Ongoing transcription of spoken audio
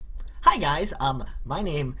Hi guys, my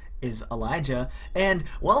name is Elijah, and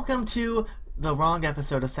welcome to the wrong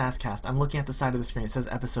episode of Sasscast. I'm looking at the side of the screen, it says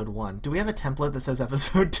episode 1. Do we have a template that says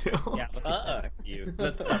episode 2? Yeah, let me send it to you.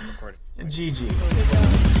 Let's stop recording. GG.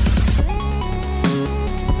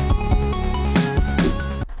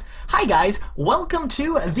 Hi guys, welcome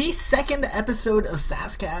to the second episode of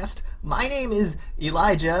Sasscast. My name is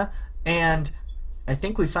Elijah, and I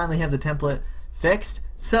think we finally have the template fixed.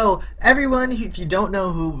 So, everyone, if you don't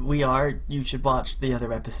know who we are, you should watch the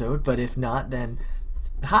other episode, but if not, then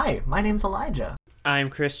hi, my name's Elijah.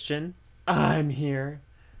 I'm Christian. I'm here.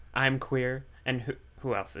 I'm queer. And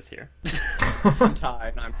who else is here? I'm Ty,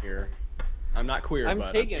 and I'm here. I'm not queer, I'm but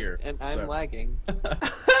Tegan, I'm here. and I'm lagging.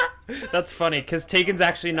 That's funny, because Tegan's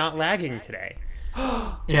actually not lagging today.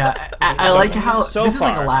 Yeah, I like how so this is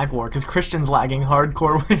like a far. lag war, because Christian's lagging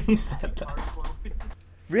hardcore when he said that.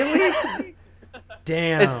 Really?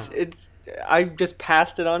 Damn. It's. I just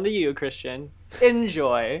passed it on to you, Christian.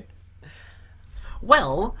 Enjoy.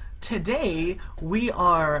 Well, today we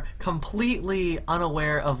are completely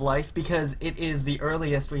unaware of life because it is the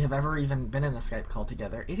earliest we have ever even been in a Skype call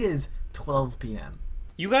together. It is 12 p.m.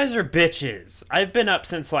 You guys are bitches. I've been up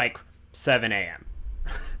since like 7 a.m.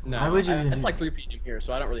 No, Why would you do it's like that? 3 p.m. here,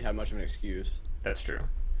 so I don't really have much of an excuse. That's true.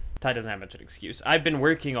 Ty doesn't have much of an excuse. I've been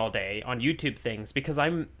working all day on YouTube things because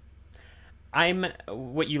I'm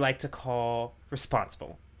what you like to call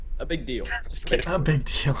responsible. A big deal. Just kidding. A big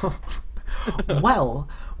deal. Well,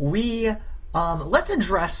 let's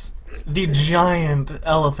address the giant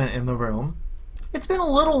elephant in the room. It's been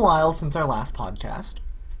a little while since our last podcast.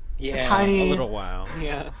 Yeah. Tiny, A little while.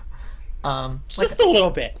 Yeah. Just a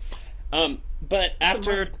little bit. But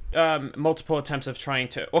after multiple attempts of trying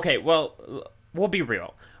to... Okay, well, we'll be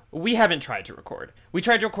real. We haven't tried to record. We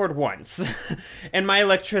tried to record once, and my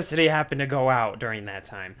electricity happened to go out during that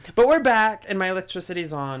time. But we're back, and my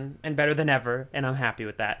electricity's on, and better than ever, and I'm happy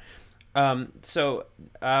with that. So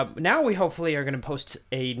now we hopefully are going to post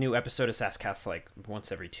a new episode of Sasscast like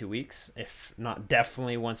once every 2 weeks, if not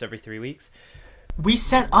definitely once every 3 weeks. we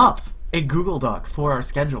set up a Google Doc for our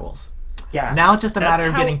schedules. Yeah. Now it's just a That's matter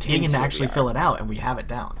of how getting Tegan into to it we actually are. fill it out, and we have it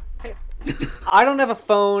down. I don't have a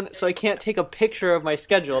phone, so I can't take a picture of my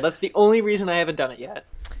schedule. That's the only reason I haven't done it yet.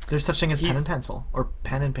 There's such thing as pen and pencil, or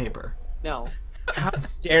pen and paper. No. How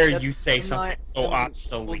dare you say I'm something not so some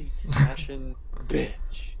obsolete? old-fashioned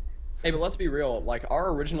bitch. Hey, but let's be real. Like,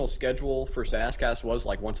 our original schedule for Sasscast was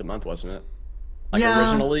like once a month, wasn't it? Like, Yeah.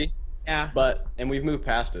 originally. Yeah. And we've moved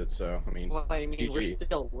past it, so, I mean, Well, I mean, we're GG.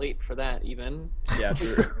 still late for that, even. Yeah,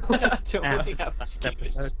 true. Don't really have Last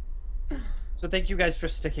excuse. episode. So thank you guys for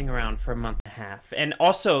sticking around for a month and a half. And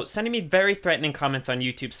also sending me very threatening comments on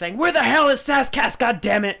YouTube saying, "Where the hell is Sasscast,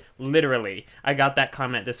 goddammit?" Literally. I got that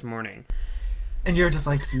comment this morning. And you're just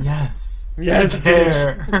like, yes. Yes,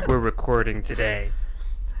 There. We're recording today.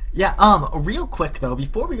 Yeah, real quick though,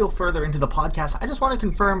 before we go further into the podcast, I just want to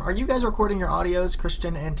confirm, are you guys recording your audios,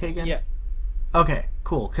 Christian and Tegan? Yes. Okay,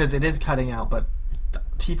 cool, because it is cutting out, but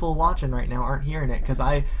people watching right now aren't hearing it, because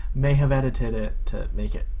I may have edited it to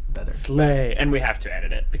make it better. Slay. And we have to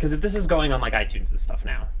edit it. Because if this is going on like iTunes and stuff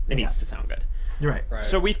now, it needs to sound good. You're right. Right.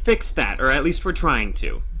 So we fixed that, or at least we're trying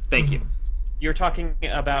to. Thank you. You're talking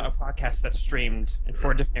about a podcast that's streamed in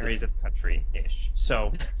 4 different areas of the country-ish.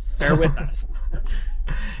 So bear with us.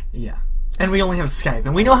 Yeah. And we only have Skype,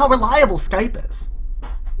 and we know how reliable Skype is.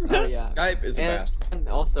 Oh, yeah. Skype is a bastard. And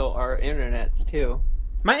also our internets, too.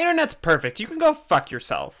 My internet's perfect. You can go fuck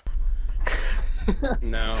yourself.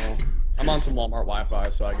 No. I'm on some Walmart Wi-Fi,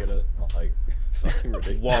 so I get it. Like, fucking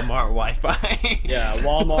ridiculous. Walmart Wi-Fi. Yeah,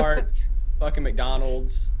 Walmart, fucking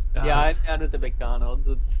McDonald's. Yeah, I'm down at the McDonald's.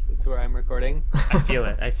 It's where I'm recording. I feel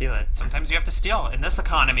it. I feel it. Sometimes you have to steal. In this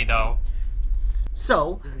economy, though.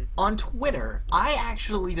 So, on Twitter, I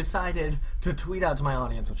actually decided to tweet out to my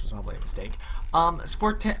audience, which was probably a mistake,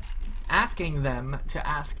 asking them to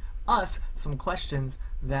ask us some questions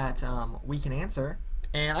that we can answer,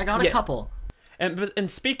 and I got a Yeah. couple. And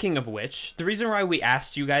speaking of which, the reason why we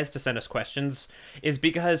asked you guys to send us questions is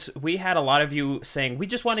because we had a lot of you saying, we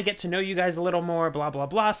just want to get to know you guys a little more, blah, blah,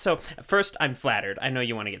 blah. So first, I'm flattered. I know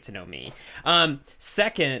you want to get to know me.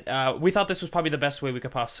 Second, we thought this was probably the best way we could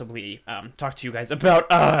possibly talk to you guys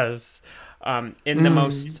about us in the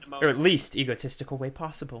most, or least egotistical way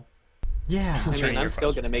possible. Yeah. I mean, I'm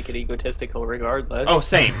still going to make it egotistical regardless. Oh,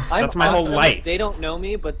 same. That's my whole awesome. life. They don't know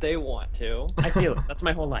me, but they want to. I feel it. That's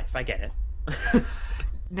my whole life. I get it.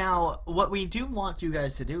 Now, what we do want you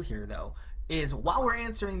guys to do here, though, is while we're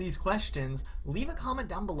answering these questions, leave a comment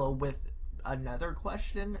down below with another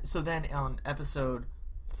question. So then on episode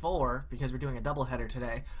 4, because we're doing a doubleheader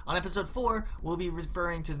today, on episode 4, we'll be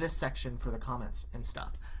referring to this section for the comments and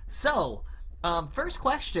stuff. So, first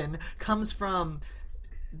question comes from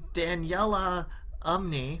Daniela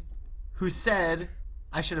Umney, who said,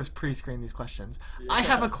 I should have pre-screened these questions. I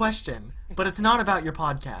have a question, but it's not about your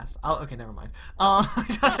podcast. Oh, okay, never mind.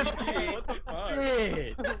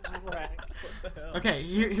 Hey, what the fuck? Okay,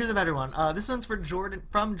 here's a better one. This one's for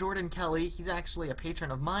Jordan Kelly. He's actually a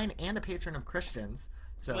patron of mine and a patron of Christian's.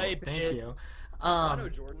 So thank you. I know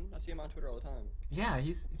Jordan. I see him on Twitter all the time. Yeah,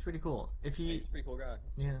 he's pretty cool. He's a pretty cool guy.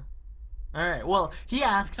 Yeah. All right. Well, he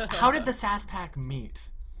asks, how did the SAS Pack meet?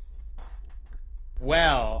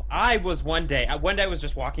 Well, I was one day I was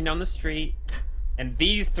just walking down the street, and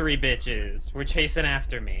these three bitches were chasing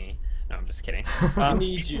after me. No, I'm just kidding.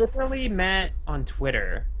 We literally met on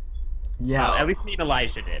Twitter. Yeah. At least me and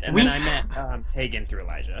Elijah did. And then I met Tegan through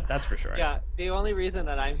Elijah. That's for sure. Yeah, the only reason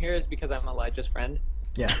that I'm here is because I'm Elijah's friend.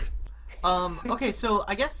 Yeah. Okay, so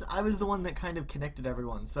I guess I was the one that kind of connected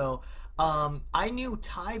everyone. So, I knew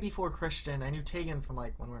Ty before Christian. I knew Tegan from,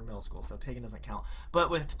 like, when we were in middle school, so Tegan doesn't count.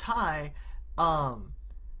 But with Ty,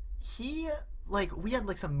 he, like, we had,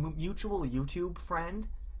 like, some mutual YouTube friend,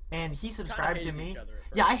 and he subscribed to me.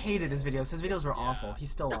 Yeah, I hated his videos. His videos were awful.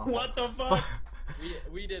 He's still awful. What the fuck?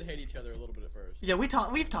 We did hate each other a little bit at first. Yeah,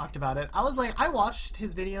 we've talked about it. I was like, I watched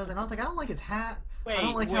his videos, and I was like, I don't like his hat. I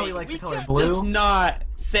don't like how he likes the color blue. Just not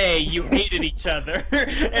say you hated each other,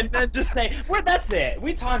 and then just say, that's it.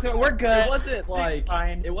 We talked about it. We're good. It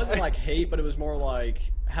wasn't like hate, but it was more like,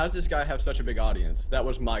 how does this guy have such a big audience? That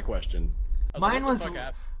was my question. Mine was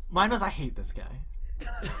I hate this guy.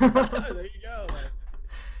 There you go.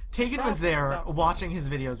 Tegan was there watching his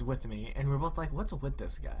videos with me, and we were both like, what's with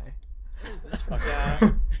this guy? What is this fucking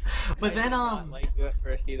Yeah. But then, Not like you at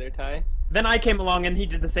first either, Ty. Then I came along and he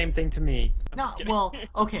did the same thing to me. No, well,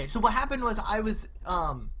 okay, so what happened was I was,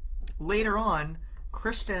 later on,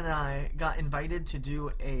 Christian and I got invited to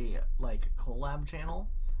do a, like, collab channel,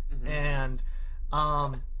 and,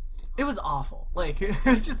 it was awful. Like, it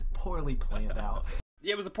was just poorly planned out.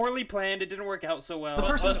 Yeah, it was poorly planned. It didn't work out so well. The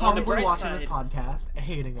person's But on the probably bright watching side, this podcast,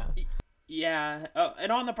 hating us. Yeah,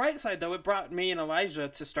 and on the bright side, though, it brought me and Elijah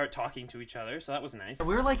to start talking to each other, so that was nice.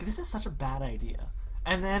 We were like, this is such a bad idea.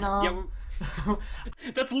 And then,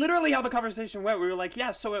 That's literally how the conversation went. We were like,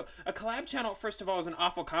 yeah, so a collab channel, first of all, is an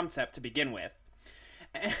awful concept to begin with.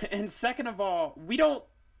 And second of all, we don't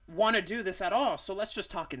want to do this at all, so let's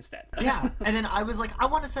just talk instead. yeah, and then I was like, I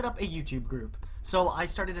want to set up a YouTube group. So I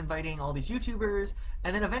started inviting all these YouTubers,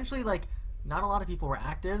 and then eventually, like, not a lot of people were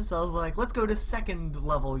active, so I was like, let's go to second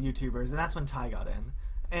level YouTubers, and that's when Ty got in.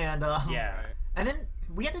 And Yeah. and then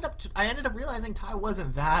I ended up realizing Ty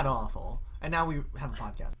wasn't that awful, and now we have a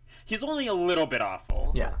podcast. He's only a little bit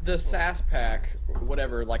awful. Yeah. The SAS Pack,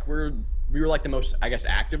 whatever, like we were like the most, I guess,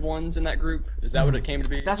 active ones in that group. Is that what it came to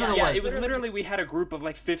be? That's what it Yeah, was. it was literally, we had a group of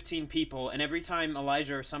like 15 people, and every time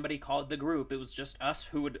Elijah or somebody called the group, it was just us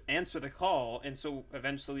who would answer the call, and so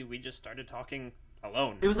eventually we just started talking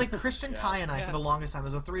alone. It was like Christian, Ty, and I for the longest time. It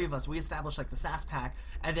was the three of us. We established like the SAS Pack,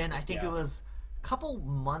 and then I think it was a couple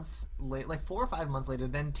months late, like 4 or 5 months later,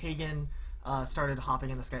 then Tegan started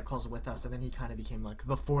hopping in the Skype calls with us, and then he kind of became like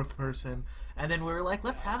the fourth person, and then we were like,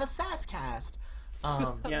 let's have a SAS cast.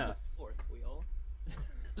 Yeah. The fourth wheel.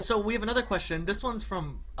 So we have another question. This one's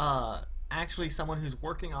from actually someone who's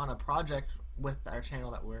working on a project with our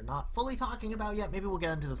channel that we're not fully talking about yet. Maybe we'll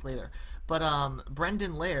get into this later. But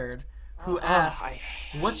Brendan Laird, who asked,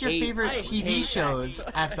 what's your favorite TV shows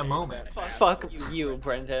at the moment? Fuck you,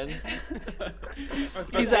 Brendan.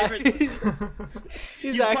 He's favorite- he's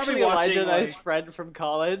probably actually Elijah watching, and I's like- friend from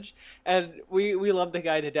college, and we love the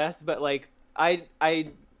guy to death. But like, I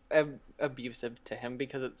am abusive to him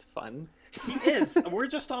because it's fun. He is. We're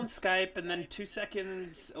just on Skype, and then 2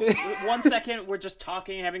 seconds, 1 second, we're just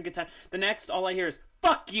talking, having a good time. The next, all I hear is,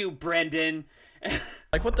 fuck you, Brendan.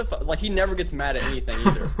 Like, what the fuck? Like, he never gets mad at anything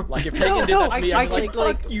either. Like, if Tegan did that to me, I'd be like,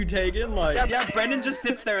 fuck you, Tegan. Like, Yeah, Brendan just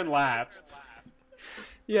sits there and laughs.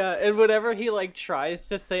 Yeah, and whenever he like tries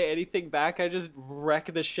to say anything back, I just wreck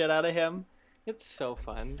the shit out of him. It's so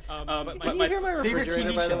fun. But Can you hear my Favorite refrigerator,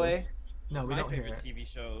 TV by shows? the way? No, we my don't hear favorite it. TV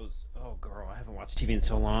shows. Oh, girl, I haven't watched TV in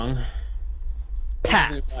so long.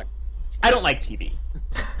 Pass. I don't like TV.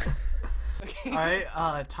 All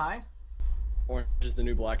right, Ty? Orange is the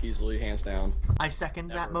new black easily, hands down. I second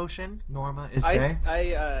that motion. Norma is I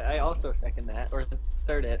gay. I also second that, or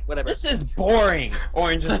third it, whatever. This is boring.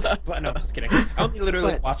 Orange is... No, I'm just kidding. I only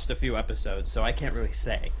literally But- watched a few episodes, so I can't really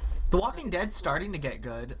say. The Walking Dead's starting to get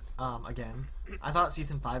good, again. I thought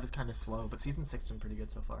season 5 was kind of slow, but season 6 has been pretty good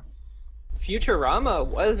so far. Futurama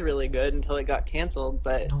was really good until it got canceled,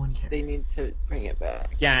 but No one cares. they need to bring it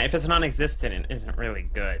back. Yeah, if it's non-existent, it isn't really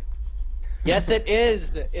good. Yes, it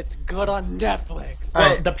is. It's good on Netflix. Well,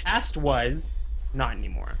 Alright. the past was, not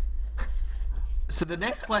anymore. So the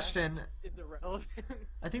next question, Is irrelevant.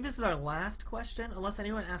 I think this is our last question, unless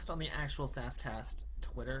anyone asked on the actual Sasscast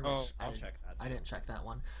Twitter. Which Oh, I'll check that. I didn't check that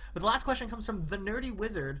one. But the last question comes from the Nerdy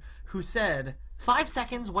Wizard, who said, 5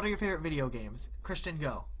 seconds, what are your favorite video games? Christian,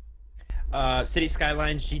 go. City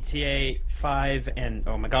Skylines, GTA 5, and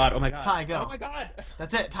oh my god. Ty, go. Oh my god.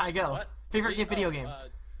 That's it, Ty, go. What? Favorite video game?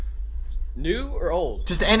 New or old?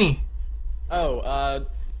 Just any. Oh,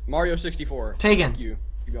 Mario 64. Tegan. Thank you.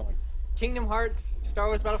 Keep going. Kingdom Hearts, Star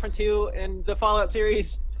Wars Battlefront 2, and the Fallout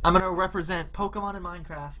series. I'm gonna represent Pokemon and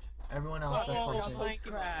Minecraft. Everyone else said Oh, Fortune.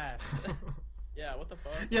 Minecraft. Yeah, what the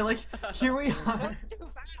fuck? Yeah, like, here we are. That's too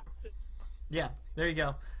fast. Yeah, there you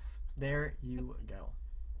go. There you go.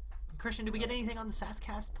 Christian, did we get anything on the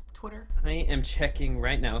Sasscast Twitter? I am checking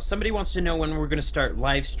right now. Somebody wants to know when we're going to start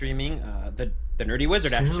live streaming. The Nerdy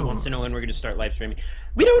Wizard actually Soon. wants to know when we're going to start live streaming.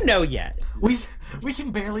 We don't know yet. We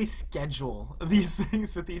can barely schedule these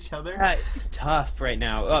things with each other. It's tough right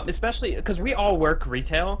now, especially because we all work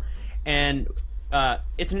retail, and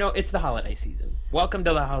it's the holiday season. Welcome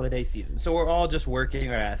to the holiday season. So we're all just working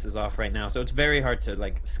our asses off right now. So it's very hard to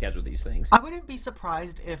like schedule these things. I wouldn't be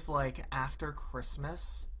surprised if, like, after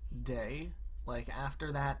Christmas Day, like,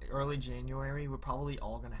 after that early January, we're probably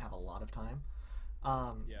all going to have a lot of time.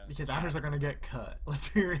 Because hours are going to get cut. Let's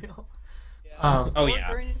be real. Yeah. Oh, Or yeah.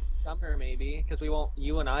 during summer, maybe, because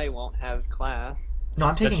you and I won't have class. No,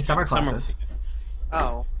 I'm taking That's summer true. classes. Oh.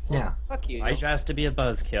 Well, Yeah. Fuck you. Elijah has to be a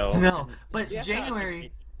buzzkill. No, but Yeah.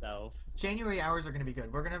 January Himself. January hours are going to be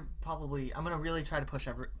good. We're going to probably... I'm going to really try to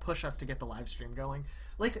push us to get the live stream going.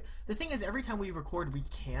 Like, the thing is, every time we record, we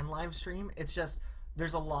can live stream. It's just...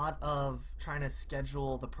 There's a lot of trying to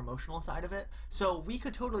schedule the promotional side of it. So we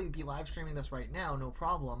could totally be live streaming this right now, no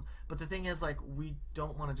problem. But the thing is, like, we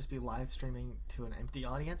don't want to just be live streaming to an empty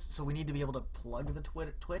audience. So we need to be able to plug the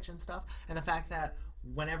Twitch and stuff. And the fact that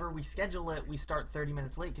whenever we schedule it, we start 30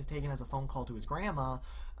 minutes late because Tegan has a phone call to his grandma.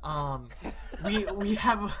 We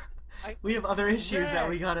have other issues that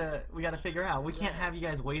we gotta figure out. We can't have you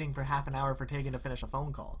guys waiting for half an hour for Tegan to finish a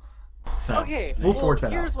phone call. So Okay, we'll well, fork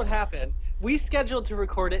that here's out. what happened. We scheduled to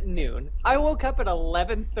record at noon. I woke up at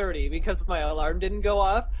 11:30 because my alarm didn't go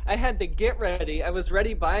off. I had to get ready. I was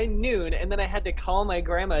ready by noon, and then I had to call my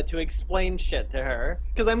grandma to explain shit to her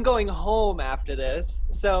because I'm going home after this.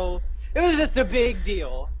 So it was just a big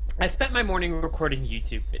deal. I spent my morning recording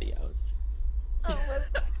YouTube videos.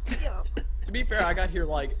 To be fair, I got here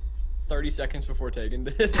like 30 seconds before Tegan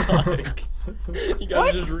did. Like, you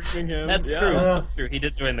guys just reaching him. That's Yeah. true. That's true. He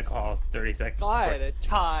did join the call 30 seconds. God, a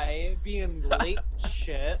tie being late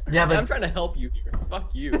shit. Yeah, but I'm trying to help you here.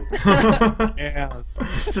 Fuck you. Yeah.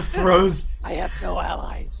 just throws. I have no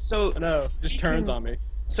allies. So No, just turns on me.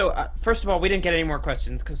 So first of all, we didn't get any more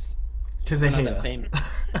questions because Because they we're hate not that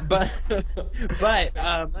us. famous.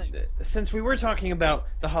 But since we were talking about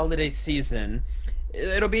the holiday season,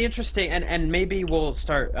 it'll be interesting, and maybe we'll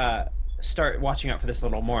start watching out for this a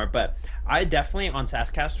little more. But I definitely on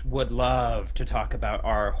Sasscast would love to talk about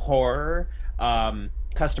our horror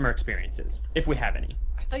customer experiences if we have any.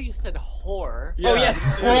 I thought you said whore. Yeah. Oh yes,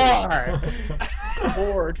 horror.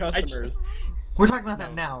 Poor customers. We're talking about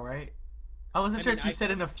that now, right? I wasn't sure mean, if you I-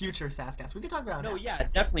 said in a future Sasscast. We could talk about it No, now. yeah,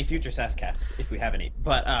 definitely future Sasscast if we have any.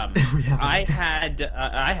 But If we have I any.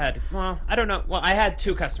 had well, I don't know. Well, I had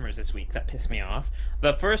 2 customers this week that pissed me off.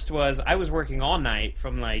 The first was I was working all night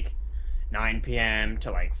from like 9 p.m.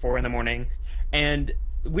 to like 4 in the morning, and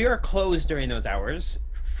we are closed during those hours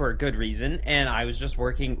for a good reason. And I was just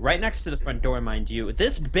working right next to the front door, mind you.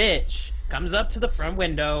 This bitch comes up to the front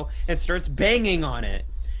window and starts banging on it.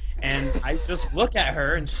 And I just look at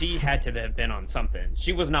her, and she had to have been on something.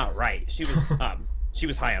 She was not right. She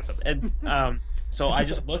was high on something. And so I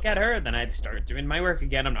just look at her, then I start doing my work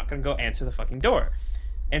again. I'm not gonna go answer the fucking door.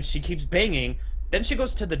 And she keeps banging. Then she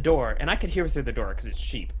goes to the door, and I could hear through the door because it's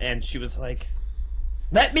cheap. And she was like,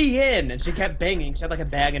 "Let me in!" And she kept banging. She had like a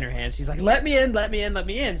bag in her hand. She's like, "Let me in! Let me in! Let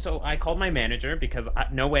me in!" So I called my manager because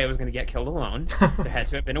no way I was gonna get killed alone. There had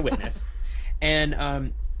to have been a witness.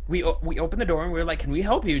 And we opened the door and we were like, "Can we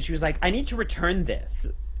help you?" She was like, "I need to return this."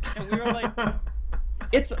 And we were like,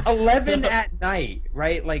 "It's 11 at night,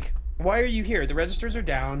 right? Like, why are you here? The registers are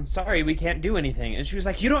down. Sorry, we can't do anything." And she was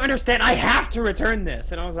like, "You don't understand. I have to return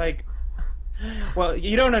this." And I was like, "Well,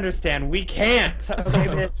 you don't understand. We can't."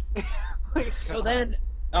 Okay, bitch. So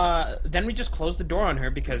then we just closed the door on her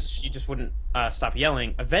because she just wouldn't stop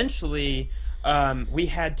yelling. Eventually, we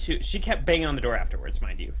had to. She kept banging on the door afterwards,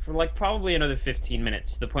 mind you, for like probably another 15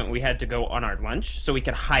 minutes, to the point where we had to go on our lunch so we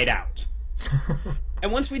could hide out.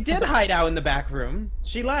 And once we did hide out in the back room,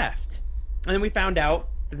 she left. And then we found out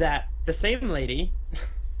that the same lady,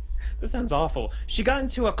 this sounds awful, she got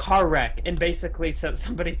into a car wreck and basically sent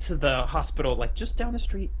somebody to the hospital, like, just down the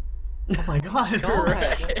street. Oh my god.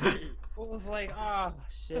 Correct. It was like, oh,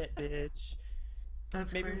 shit, bitch.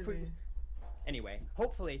 That's crazy. Anyway,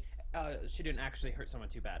 hopefully, she didn't actually hurt someone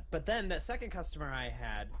too bad. But then that second customer I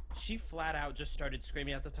had, she flat out just started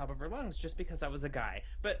screaming at the top of her lungs just because I was a guy.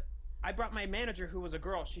 But I brought my manager who was a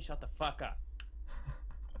girl. She shut the fuck up.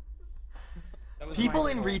 People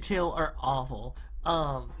in retail are awful.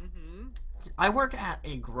 I work at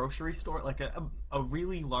a grocery store, like a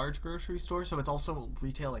really large grocery store, so it's also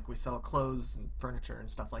retail, like we sell clothes and furniture and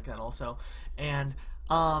stuff like that also. And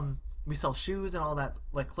we sell shoes and all that,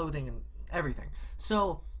 like clothing and everything.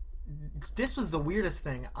 So this was the weirdest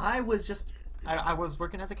thing. I was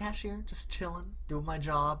working as a cashier, just chilling, doing my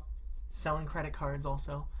job, selling credit cards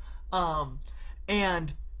also.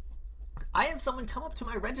 And I have someone come up to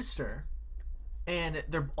my register, and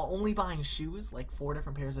they're only buying shoes, like 4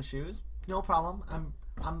 different pairs of shoes. No problem.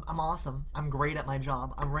 I'm awesome. I'm great at my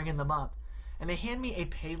job. I'm ringing them up. And they hand me a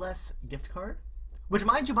Payless gift card, which,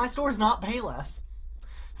 mind you, my store is not Payless.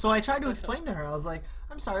 So I tried to explain to her. I was like,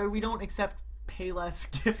 I'm sorry, we don't accept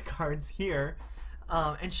Payless gift cards here.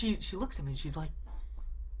 And she looks at me and she's like,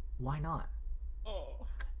 why not? Oh.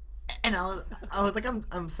 And I was like,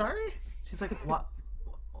 I'm sorry? She's like, what?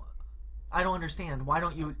 I don't understand. Why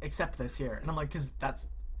don't you accept this here? And I'm like, because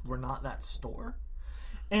we're not that store.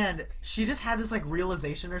 And she just had this like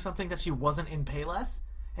realization or something that she wasn't in Payless,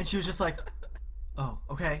 and she was just like, oh,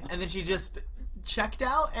 okay. And then she just checked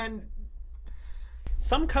out. And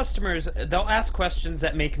some customers, they'll ask questions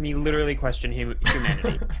that make me literally question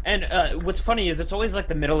humanity. And what's funny is it's always like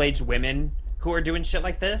the middle-aged women who are doing shit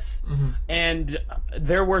like this, and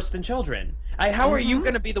they're worse than children. How are you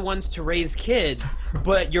going to be the ones to raise kids,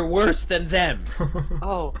 but you're worse than them?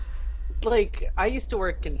 Oh, like, I used to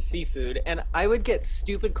work in seafood, and I would get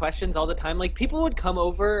stupid questions all the time. Like, people would come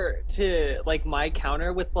over to, like, my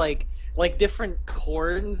counter with, like different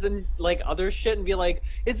corns and, like, other shit and be like,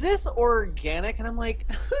 is this organic? And I'm like,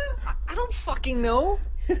 I don't fucking know.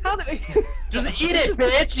 How do Just eat it,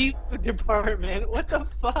 bitch! Department, what the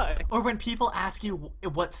fuck? Or when people ask you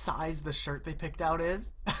what size the shirt they picked out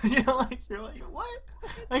is, you know, like, you're like, what?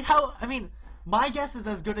 Like, how, I mean, my guess is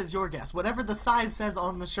as good as your guess. Whatever the size says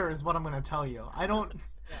on the shirt is what I'm going to tell you. I don't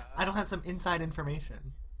have some inside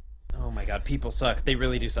information. Oh my god, people suck. They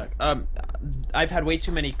really do suck. I've had way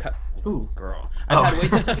too many Ooh. Girl. I've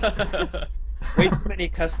had way too many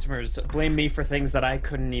customers blame me for things that I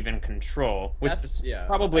couldn't even control, which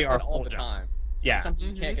probably are all the time. Yeah.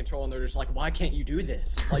 Something you can't control, and they're just like, why can't you do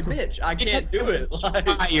this? Like, bitch, I can't do it. Like,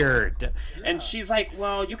 fired. Yeah. And she's like,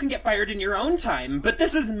 well, you can get fired in your own time, but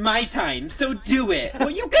this is my time, so do it. Well,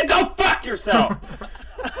 you can go fuck yourself.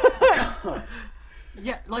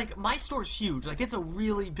 Yeah, like, my store's huge. Like, it's a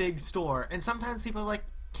really big store. And sometimes people are like,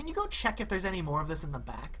 can you go check if there's any more of this in the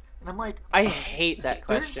back? And I'm like... I hate that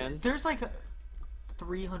question. There's like,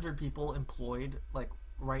 300 people employed, like,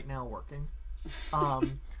 right now working.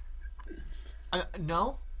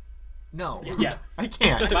 No? Yeah. I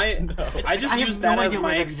can't. I just use that as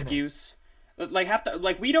my excuse.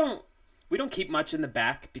 Like, we don't keep much in the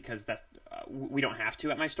back because that's we don't have to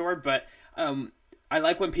at my store, but I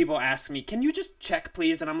like when people ask me, can you just check,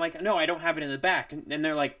 please? And I'm like, no, I don't have it in the back. And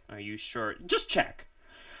they're like, are you sure? Just check.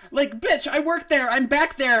 Like, bitch, I work there. I'm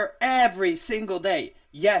back there every single day.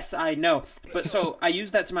 Yes, I know. But so I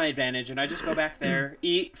use that to my advantage, and I just go back there,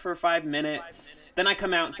 eat for 5 minutes. Then I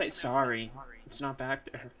come out and say, sorry, it's not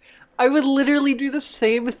back there. I would literally do the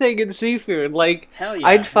same thing in seafood. Like, hell yeah,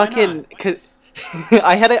 I'd fucking...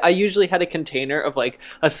 I usually had a container of like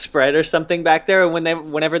a spread or something back there, and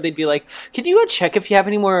whenever they'd be like, "Could you go check if you have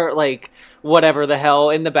any more like whatever the hell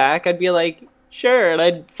in the back?" I'd be like, "Sure," and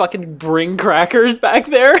I'd fucking bring crackers back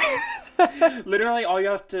there. Literally, all you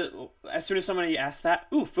have to, as soon as somebody asks that,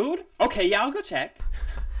 "Ooh, food? Okay, yeah, I'll go check."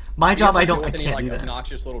 My job, I can't do that.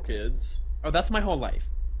 Obnoxious little kids. Oh, that's my whole life.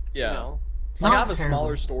 Yeah. You know? Like, I have a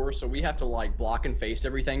smaller store, so we have to like block and face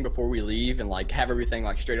everything before we leave, and like have everything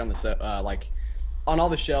like straight on the like on all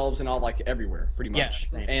the shelves and all like everywhere, pretty much.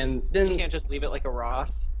 Yeah. And then you can't just leave it like a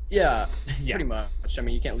Ross. Yeah, pretty much. I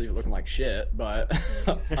mean, you can't leave it looking like shit, but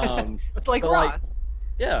it's like Ross.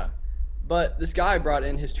 Yeah, but this guy brought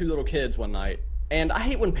in his 2 little kids one night, and I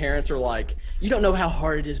hate when parents are like, "You don't know how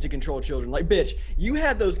hard it is to control children." Like, bitch, you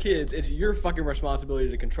had those kids. It's your fucking responsibility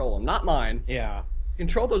to control them, not mine. Yeah.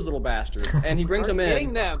 Control those little bastards. And he brings them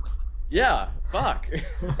in. Them. Yeah, fuck.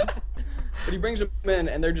 But he brings them in,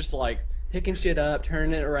 and they're just like, picking shit up,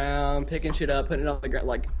 turning it around, picking shit up, putting it on the ground.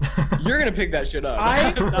 Like, you're gonna pick that shit up.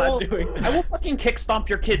 I'm not doing that. I will fucking kick stomp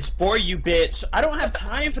your kids for you, bitch. I don't have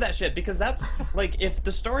time for that shit because that's like if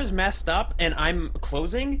the store is messed up and I'm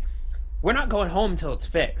closing, we're not going home till it's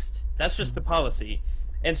fixed. That's just the policy.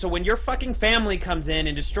 And so when your fucking family comes in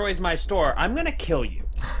and destroys my store, I'm gonna kill you.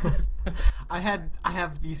 I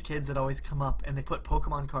have these kids that always come up and they put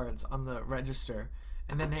Pokemon cards on the register,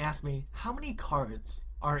 and then they ask me how many cards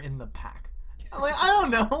are in the pack. I'm like, I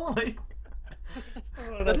don't know. Like,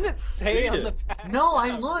 Doesn't it say on the pack? no,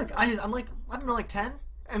 I'm like, I don't know, like 10,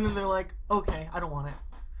 and then they're like, okay, I don't want it.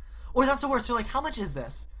 Or that's the worst. They're like, how much is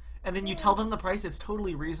this? And then you tell them the price. It's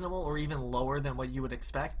totally reasonable, or even lower than what you would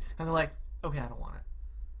expect, and they're like, okay, I don't want it.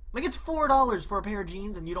 Like, it's $4 for a pair of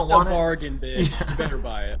jeans, and you don't want it. It's a bargain, bitch. Yeah. You better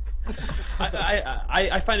buy it.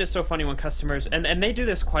 I find it so funny when customers, and they do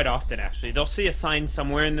this quite often actually, they'll see a sign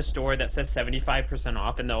somewhere in the store that says 75%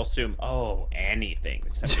 off, and they'll assume, oh,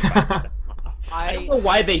 anything's 75% off. I don't know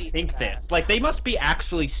why they think this. Like, they must be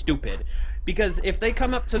actually stupid. Because if they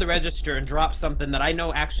come up to the register and drop something that I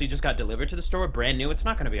know actually just got delivered to the store, brand new, it's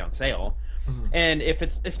not going to be on sale. Mm-hmm. And if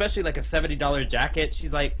it's especially like a $70 jacket,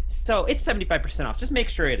 she's like, so it's 75% off. Just make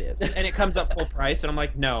sure it is. And it comes up full price, and I'm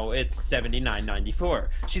like, no, it's $79.94.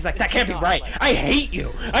 She's like, that can't be right. I hate you.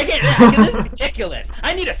 This is ridiculous.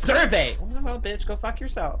 I need a survey. Well, bitch, go fuck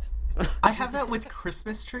yourself. I have that with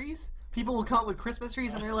Christmas trees. People will come up with Christmas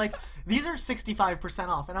trees, and they're like, these are 65%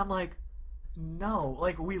 off. And I'm like, no.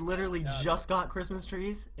 Like, we literally just got Christmas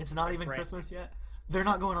trees. It's not even Christmas yet. They're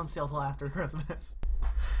not going on sale till after Christmas.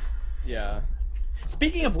 Yeah.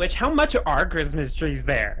 Speaking of which, how much are Christmas trees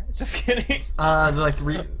there? Just kidding. They're like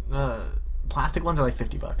plastic ones are like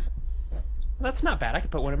 $50. That's not bad. I could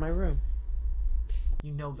put one in my room.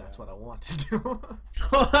 You know that's what I want to do.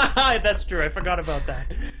 That's true. I forgot about that.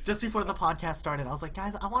 Just before the podcast started, I was like,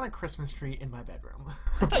 guys, I want a Christmas tree in my bedroom.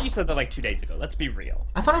 I thought you said that like 2 days ago. Let's be real.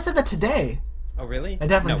 I thought I said that today. Oh, really? I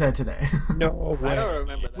definitely said today. No way. I don't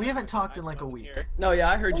remember that. We haven't talked in like a week. Here. No, yeah,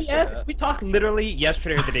 I heard you say Yes, that. we talked literally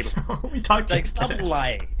yesterday or the day before. We talked Like, stop yesterday.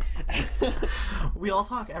 lying. We all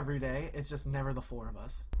talk every day. It's just never the four of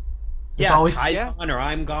us. Yeah, always- Ty's Yeah. gone, or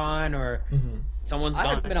I'm gone, or someone's I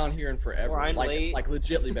gone. haven't been on here in forever. Or I'm like, late. like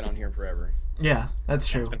legitly been on here in forever. Yeah, that's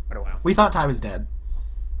true. It's been quite a while. We thought Ty was dead.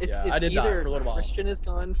 It's, Yeah, it's I did die either for a little while. Christian is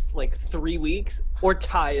gone for like 3 weeks, or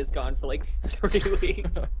Ty is gone for like 3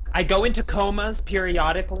 weeks. I go into comas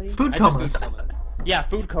periodically. Food I just- comas. Thomas. Yeah,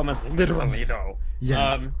 food comas, literally though.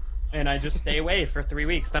 Yes. And I just stay away for 3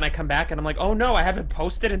 weeks. Then I come back and I'm like, oh no, I haven't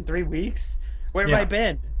posted in 3 weeks. Where have Yeah. I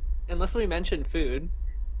been? Unless we mention food.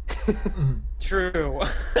 True.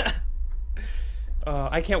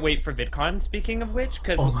 I can't wait for VidCon, speaking of which,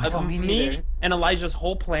 because Oh my God. Me me neither. and Elijah's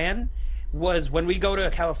whole plan was when we go to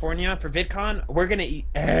California for VidCon, we're going to eat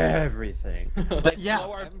everything. But yeah,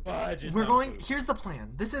 Blow our budgets we're on going. food. Here's the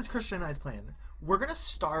plan. This is Christian and I's plan. We're gonna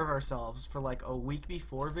starve ourselves for like a week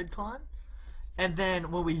before VidCon, and then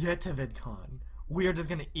when we get to VidCon, we are just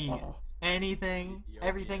gonna eat anything,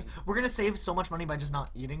 everything. We're gonna save so much money by just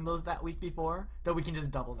not eating those that week before that we can just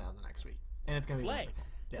double down the next week, and it's gonna be Slay. wonderful.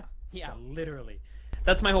 Yeah. Yeah, literally.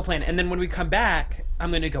 That's my whole plan. And then when we come back, I'm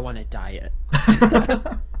going to go on a diet.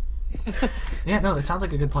 Yeah. No, that sounds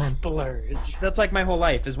like a good plan. Splurge. That's like my whole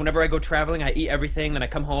life, is whenever I go traveling, I eat everything, then I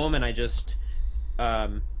come home and I just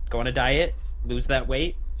go on a diet, lose that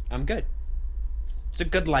weight. I'm good. It's a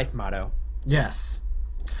good life motto. Yes.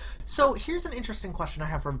 So here's an interesting question I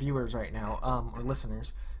have for viewers right now, or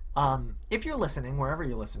listeners. If you're listening, wherever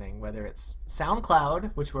you're listening, whether it's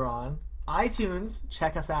SoundCloud, which we're on, iTunes,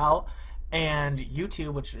 check us out, and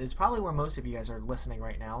YouTube, which is probably where most of you guys are listening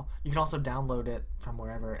right now. You can also download it from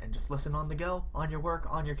wherever and just listen on the go, on your work,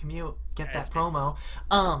 on your commute, get that promo.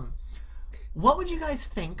 What would you guys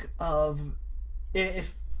think of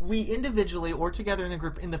if we individually or together in the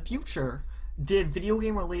group in the future did video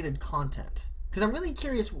game related content? Because I'm really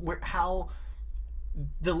curious how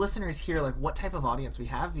the listeners hear, like, what type of audience we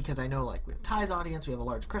have, because I know, like, we have Ty's audience, we have a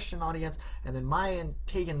large Christian audience, and then my and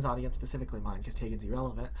Tegan's audience, specifically mine, because Tegan's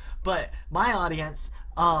irrelevant, but my audience,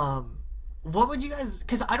 what would you guys,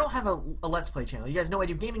 because I don't have a Let's Play channel. You guys know I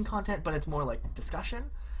do gaming content, but it's more like discussion.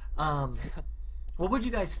 What would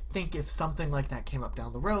you guys think if something like that came up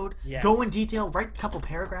down the road? Yeah. Go in detail, write a couple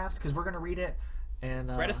paragraphs, because we're going to read it. And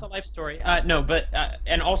Write us a life story. No, but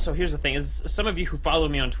and also here's the thing: is some of you who follow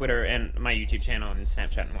me on Twitter and my YouTube channel and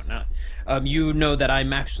Snapchat and whatnot, you know that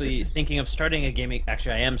I'm actually thinking of starting a gaming.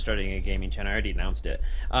 Actually, I am starting a gaming channel. I already announced it,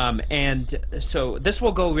 and so this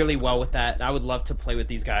will go really well with that. I would love to play with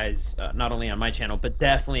these guys, not only on my channel, but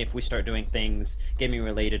definitely if we start doing things gaming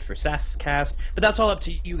related for SAScast. But that's all up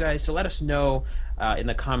to you guys. So let us know. in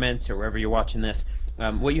the comments or wherever you're watching this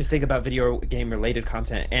what you think about video game related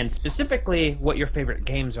content, and specifically what your favorite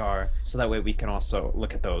games are, so that way we can also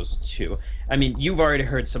look at those too. I mean, you've already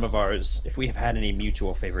heard some of ours. If we have had any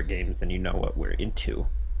mutual favorite games, then you know what we're into.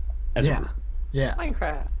 As a Yeah. group. Yeah.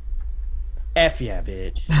 Minecraft. F yeah,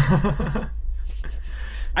 bitch.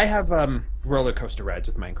 I have roller coaster rides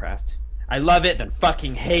with Minecraft. I love it, then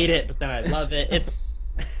fucking hate it, but then I love it. It's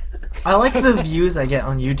I like the views I get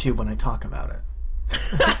on YouTube when I talk about it.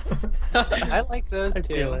 I like those I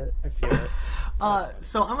too. feel it. I feel it.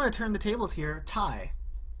 So I'm going to turn the tables here. Ty,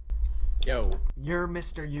 Yo. you're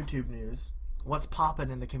Mr. YouTube News. What's poppin'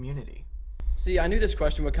 in the community? See, I knew this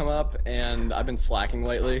question would come up, and I've been slacking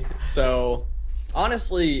lately. So,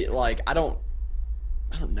 honestly, like, I don't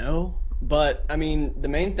know. But, I mean, the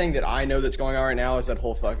main thing that I know that's going on right now is that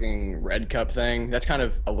whole fucking Red Cup thing. That's kind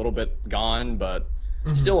of a little bit gone, but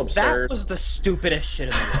still absurd. That was the stupidest shit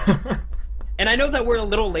in the world. And I know that we're a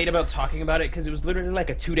little late about talking about it because it was literally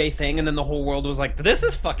like a 2-day thing, and then the whole world was like, "This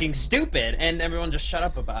is fucking stupid," and everyone just shut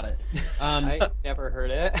up about it. I never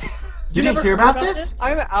heard it. You didn't never hear heard about about this? this?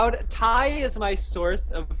 I'm out. Ty is my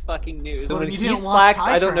source of fucking news. Well, And when you he didn't watch slacks,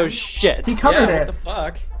 Ty I don't know Trend. shit. He covered yeah, it. what the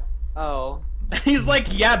fuck? Oh. He's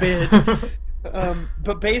like, "Yeah, bitch."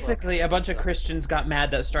 But basically, a bunch of Christians got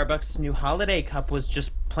mad that Starbucks' new holiday cup was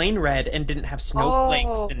just plain red and didn't have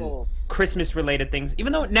snowflakes and Oh. Christmas-related things,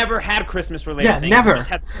 even though it never had Christmas-related Yeah, things. never. It just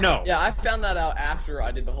had snow. Yeah, I found that out after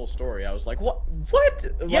I did the whole story. I was like, what? What?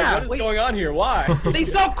 Like, Yeah, what is wait. going on here? Why? They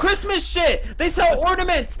sell Christmas shit! They sell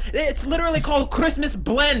ornaments! It's literally called Christmas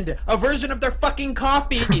Blend, a version of their fucking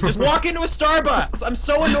coffee. Just walk into a Starbucks. I'm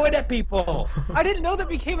so annoyed at people. I didn't know that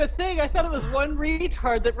became a thing. I thought it was one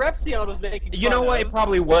retard that Repsion was making You know fun what? of. It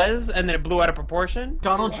probably was, and then it blew out of proportion.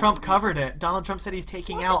 Donald Trump covered it. Donald Trump said he's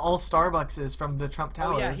taking out all Starbuckses from the Trump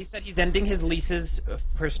Towers. Oh yeah, he said he's ending his leases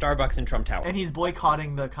for Starbucks in Trump Tower. And he's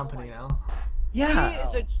boycotting the company now. Yeah.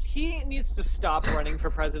 He needs to stop running for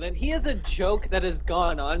president. He is a joke that has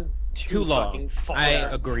gone on Too long. fucking far. I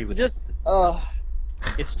agree with Just, ugh.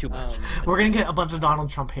 It's too much. We're gonna get a bunch of Donald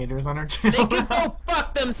Trump haters on our channel. They can go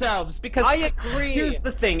fuck themselves because I agree. Here's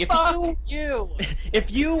the thing: Fuck you. if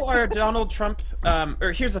you are Donald Trump,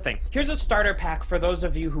 or here's the thing: here's a starter pack for those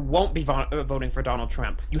of you who won't be voting for Donald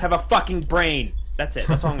Trump. You have a fucking brain. That's it.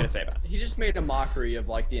 That's all I'm gonna say about it. He just made a mockery of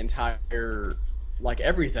like the entire, like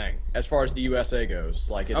everything as far as the USA goes.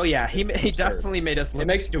 Like, it's, Oh yeah, he it's he absurd. definitely made us look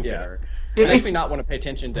makes- stupider. It makes If- me not want to pay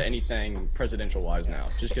attention to anything presidential-wise now,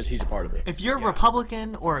 just because he's a part of it. If you're a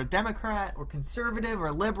Republican or a Democrat or conservative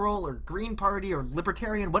or liberal or Green Party or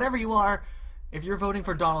libertarian, whatever you are, if you're voting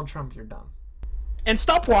for Donald Trump, you're dumb. And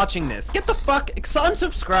stop watching this. Get the fuck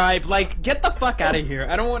unsubscribe. Like, get the fuck out of here.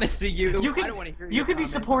 I don't want to see you. You I don't could want to hear you your could be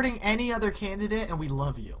comments. supporting any other candidate, and we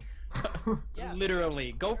love you.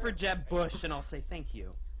 Literally, go for Jeb Bush, and I'll say thank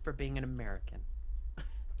you for being an American.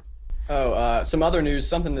 Oh, some other news,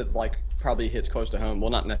 something that like probably hits close to home. Well,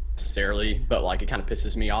 not necessarily, but like it kind of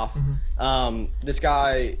pisses me off. This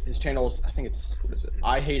guy, his channel's, I think it's, what is it?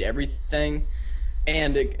 I Hate Everything,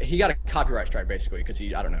 and he got a copyright strike basically because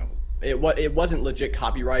I don't know. It wasn't legit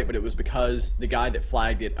copyright, but it was because the guy that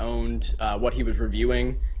flagged it owned what he was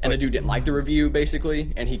reviewing, and the dude didn't like the review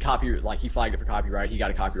basically, and he flagged it for copyright. He got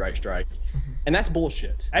a copyright strike, and that's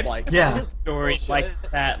bullshit. I've like, seen Yeah. stories like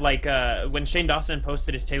that, like when Shane Dawson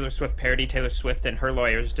posted his Taylor Swift parody, Taylor Swift and her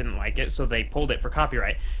lawyers didn't like it, so they pulled it for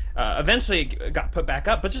copyright. Eventually it got put back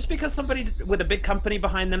up, but just because somebody with a big company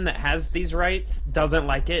behind them that has these rights doesn't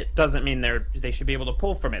like it, doesn't mean they should be able to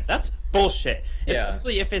pull from it. That's bullshit, Yeah.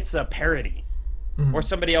 especially if it's a parody or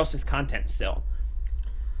somebody else's content still.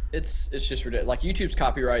 It's just ridiculous. Like YouTube's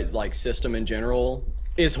copyright like system in general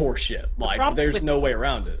is horseshit. Like problem there's with- no way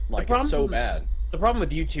around it. Like it's so problem- bad. The problem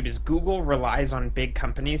with YouTube is Google relies on big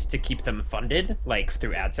companies to keep them funded, like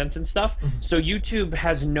through AdSense and stuff. So YouTube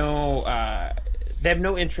has they have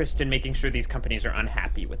no interest in making sure these companies are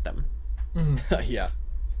unhappy with them. Yeah.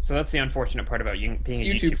 So that's the unfortunate part about being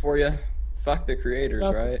It's a YouTube for you. Fuck the creators,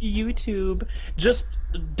 right? YouTube. Just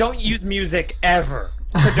don't use music ever.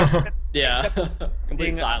 Yeah. Complete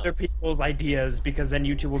Seeing other silence. people's ideas, because then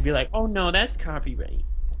YouTube will be like, "Oh no, that's copyright."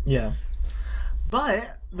 Yeah.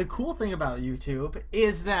 But the cool thing about YouTube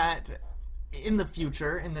is that in the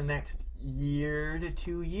future, in the next year to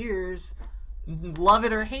 2 years, love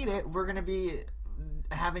it or hate it, we're going to be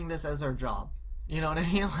having this as our job. You know what I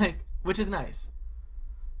mean? Like, which is nice.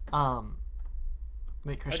 Wait,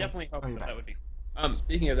 I Christian. definitely hope you're that back. would be.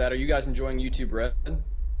 Speaking of that, are you guys enjoying YouTube Red?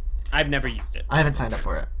 I've never used it. I haven't signed up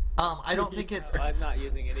for it. I don't think it's... I'm not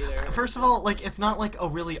using it either. First of all, like, it's not like a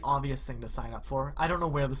really obvious thing to sign up for. I don't know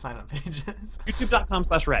where the sign up page is.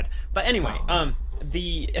 YouTube.com/red. But anyway, Oh.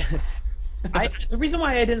 The reason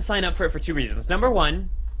why I didn't sign up for it for two reasons. Number one,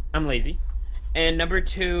 I'm lazy, and number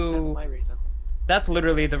two, That's my reason. that's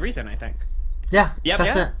literally the reason I think. Yeah, Yep,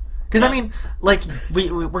 that's yeah. it. Because I mean, like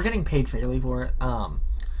we're getting paid fairly for it,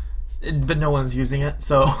 but no one's using it,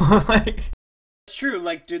 so like, It's true.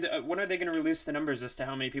 Like, dude, when are they going to release the numbers as to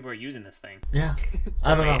how many people are using this thing? yeah,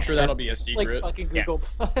 I don't know. I'm sure that'll be a Like secret. fucking Google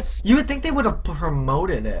Plus. You would think they would have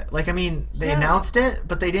promoted it. Like, I mean, they Yeah. announced it,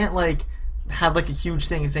 but they didn't like have like a huge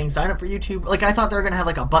thing saying sign up for YouTube. Like, I thought they were gonna have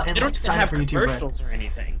like a button They don't like even sign have up for YouTube. But, commercials or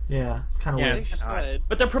anything. yeah, it's kind of Yeah, weird. it's They odd. should.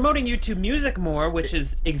 But they're promoting YouTube Music more, which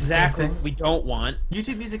is exactly thing. what we don't want.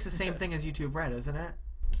 YouTube Music's the same thing as YouTube Red, isn't it?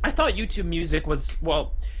 I thought YouTube Music was,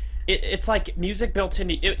 well, it's like music built in.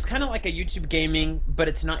 It's kind of like a YouTube Gaming, but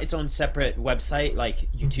it's not its own separate website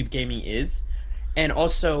like YouTube Gaming is. And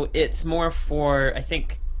also, it's more for, I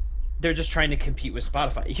think, they're just trying to compete with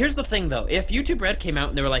Spotify. Here's the thing, though. If YouTube Red came out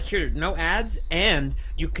and they were like, here, no ads, and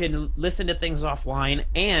you can listen to things offline,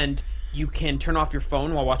 and you can turn off your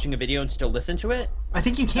phone while watching a video and still listen to it. I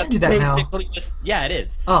think you can That's do that now. basically just, yeah, it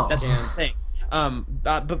is. Oh. That's what I'm saying.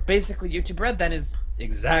 But basically, YouTube Red then is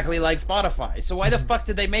exactly like Spotify. So why the fuck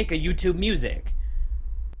did they make a YouTube Music?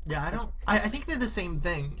 Yeah, I don't. I think they're the same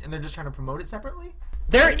thing, and they're just trying to promote it separately.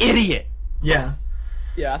 They're idiot. Yeah.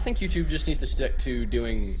 Yeah, I think YouTube just needs to stick to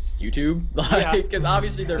doing YouTube, because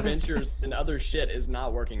obviously their ventures and other shit is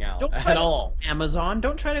not working out Don't try at to all. be Amazon.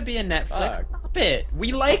 Don't try to be a Netflix. Fuck. Stop it.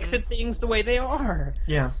 We like the things the way they are.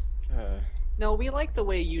 Yeah. No, we like the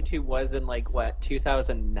way YouTube was in like what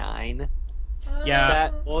 2009. Yeah,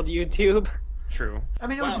 That old YouTube. true. I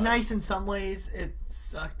mean, it was Wow. nice in some ways. It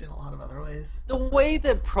sucked in a lot of other ways. The way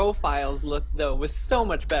the profiles looked though was so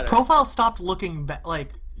much better. Profiles stopped looking like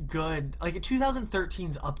good. Like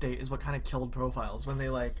 2013's update is what kind of killed profiles when they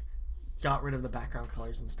like got rid of the background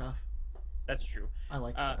colors and stuff. That's true. I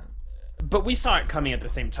like Uh, that. But we saw it coming at the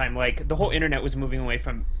same time. Like, the whole internet was moving away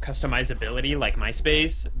from customizability, like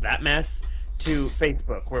MySpace, that mess, to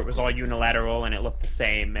Facebook, where it was all unilateral and it looked the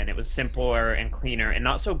same and it was simpler and cleaner and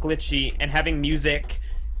not so glitchy, and having music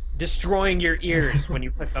destroying your ears when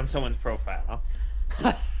you clicked on someone's profile.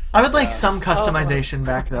 I would like some customization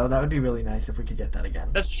back though. That would be really nice if we could get that again.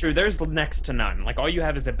 That's true. There's next to none. Like, all you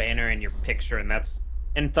have is a banner and your picture, and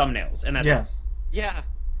thumbnails, and that's Yeah. Yeah.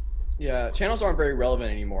 Yeah, channels aren't very relevant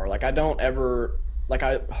anymore. Like, I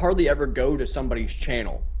hardly ever go to somebody's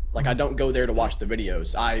channel. Like, I don't go there to watch the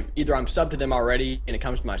videos. Either I'm subbed to them already and it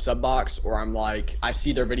comes to my sub box, or I'm like, I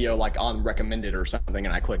see their video like on recommended or something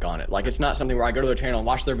and I click on it. Like, it's not something where I go to their channel and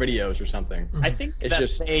watch their videos or something. I think It's that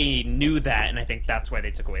just- they knew that, and I think that's why they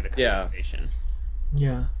took away the Yeah. customization.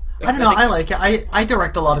 Yeah. Like, I don't know. I think- I like it. I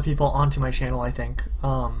direct a lot of people onto my channel. I think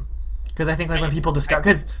because I think like when people discover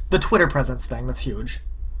because the Twitter presence thing that's huge,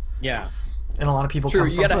 Yeah. and a lot of people True, come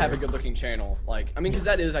you from gotta Twitter. have a good looking channel. Like, I mean, because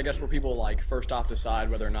that is, I guess, where people like first off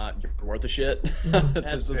decide whether or not you're worth a shit to That's very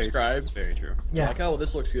true. subscribe. That's very true. Yeah. Like, oh, well,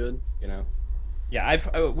 this looks good, you know. Yeah,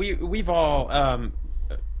 we've all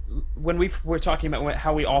when we were talking about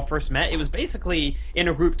how we all first met, it was basically in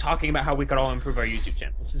a group talking about how we could all improve our YouTube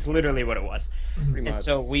channels. It's literally what it was. Pretty And much.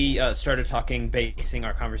 so we started talking, basing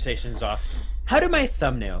our conversations off, how do my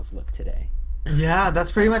thumbnails look today? Yeah,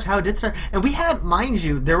 that's pretty much how it did start. And we had, mind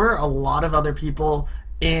you, there were a lot of other people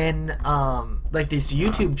in like this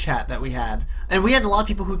YouTube chat that we had, and we had a lot of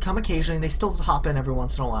people who'd come occasionally. And they still hop in every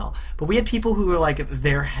once in a while, but we had people who were like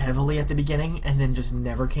there heavily at the beginning and then just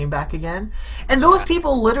never came back again. And those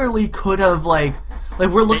people literally could have like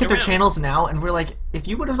we're looking at their around. channels now, and we're like, if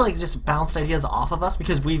you would have like just bounced ideas off of us,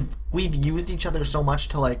 because we've used each other so much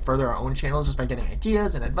to like further our own channels just by getting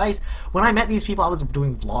ideas and advice. When I met these people, I was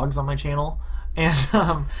doing vlogs on my channel, and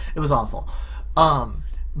it was awful.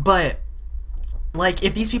 But like,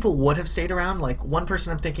 if these people would have stayed around, like, one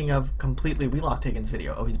person I'm thinking of completely, we lost Higgins'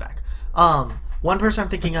 video. Oh, he's back. One person I'm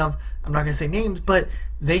thinking of, I'm not going to say names, but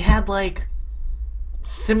they had, like,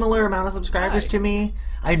 similar amount of subscribers to me.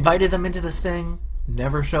 I invited them into this thing,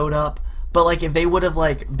 never showed up. But, like, if they would have,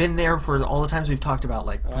 like, been there for all the times we've talked about,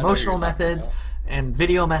 like, I know promotional what you're talking methods about. and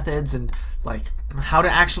video methods and, like, how to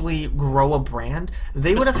actually grow a brand,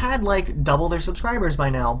 they would have had, like, double their subscribers by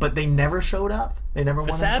now. But they never showed up. They never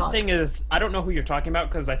The wanted to sad talk. thing is, I don't know who you're talking about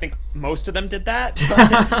because I think most of them did that.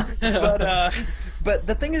 But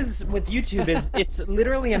the thing is with YouTube is it's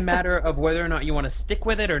literally a matter of whether or not you want to stick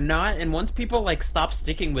with it or not. And once people like stop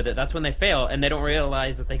sticking with it, that's when they fail, and they don't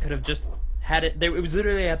realize that they could have just had it. It was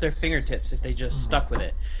literally at their fingertips if they just stuck with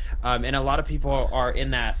it. And a lot of people are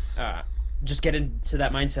in that. Just get into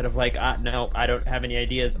that mindset of like, no, I don't have any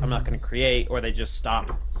ideas. I'm not going to create, or they just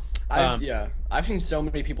stop. I've seen so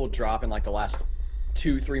many people drop in like the last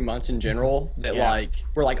 2-3 months in general that Yeah. like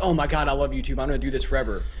we're like, oh my god, I love YouTube, I'm gonna do this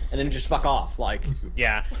forever, and then just fuck off. Like,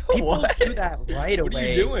 Yeah, people What? do that right away. what are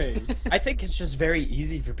you doing? I think it's just very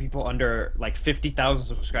easy for people under like 50,000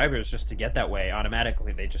 subscribers just to get that way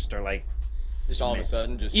automatically. They just are like, Just all of a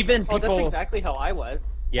sudden, just even Oh, people. that's exactly how I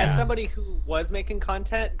was. Yeah. As somebody who was making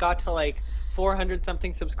content, got to like 400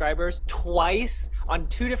 something subscribers twice on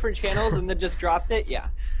 2 different channels and then just dropped it. Yeah.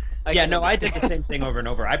 I Yeah, can no, I did understand. the same thing over and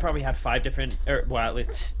over. I probably had 5 different, or well, at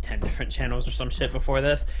least 10 different channels or some shit before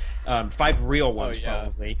this. 5 real ones yeah.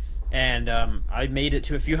 probably, and I made it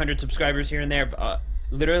to a few hundred subscribers here and there.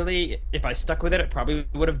 Literally, if I stuck with it, it probably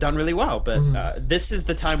would have done really well. But this is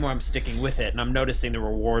the time where I'm sticking with it, and I'm noticing the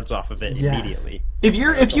rewards off of it immediately. If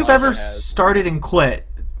you've Elijah ever has. started and quit,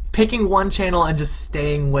 picking one channel and just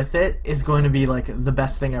staying with it is going to be like the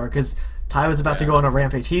best thing ever. Because Ty was about to go on a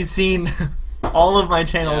rampage. He's seen all of my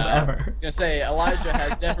channels Yeah. ever. I'm gonna say Elijah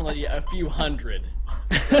has definitely a few hundred.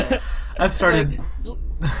 I've started.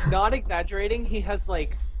 Not exaggerating, he has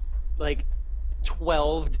like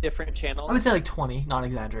 12 different channels. I would say like 20, not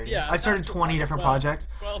exaggerating. Yeah, I've started 20 different projects.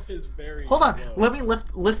 12 is very. Hold on, low. let me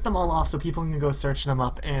list them all off so people can go search them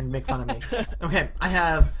up and make fun of me. Okay, I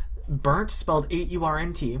have Burnt, spelled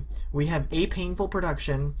 8URNT. We have A Painful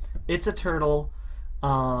Production. It's a Turtle.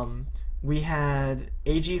 We had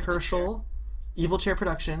A.G. Herschel, Evil Chair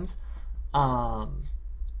Productions,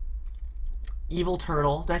 Evil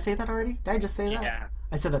Turtle. Did I say that already? Did I just say that? Yeah.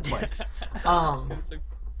 I said that twice. It's a-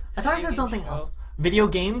 I thought I said something else. Video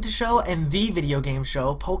Game Show and The Video Game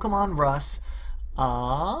Show, Pokemon Russ.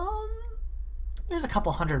 There's a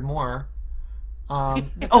couple hundred more.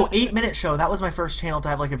 8 Minute Show. That was my first channel to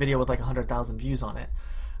have like a video with like 100,000 views on it.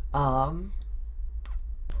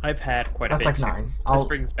 I've had quite a That's bit. like too. 9. This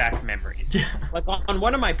brings back memories. Like on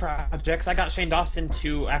one of my projects, I got Shane Dawson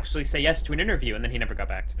to actually say yes to an interview, and then he never got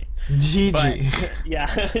back to me. GG. But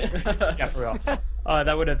yeah, yeah, for real.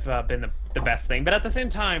 That would have been the best thing. But at the same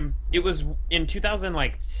time, it was in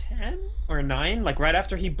 2010 or 9, like right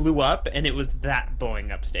after he blew up, and it was that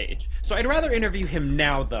blowing up stage. So I'd rather interview him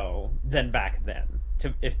now though than back then. To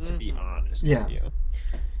be honest Yeah. with you.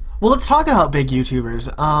 Well, let's talk about big YouTubers.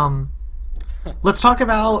 Let's talk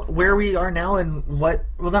about where we are now and what.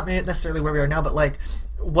 Well, not necessarily where we are now, but like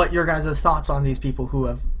what your guys' thoughts on these people who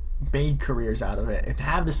have made careers out of it and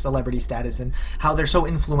have this celebrity status and how they're so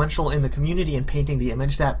influential in the community and painting the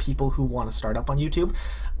image that people who want to start up on YouTube,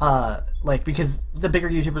 because the bigger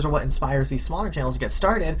YouTubers are what inspires these smaller channels to get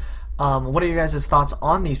started. What are your guys' thoughts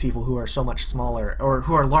on these people who are so much smaller or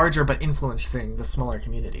who are larger but influencing the smaller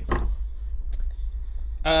community?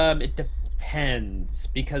 It depends,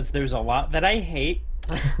 because there's a lot that I hate.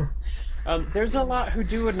 There's a lot who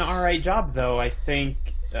do an alright job, though. I think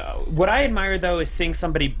what I admire, though, is seeing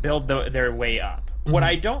somebody build their way up. What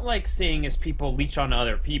I don't like seeing is people leech on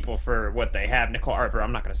other people for what they have. Nicole Arbor,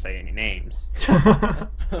 I'm not going to say any names.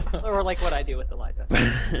 Or like what I do with Elijah.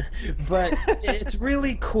 But it's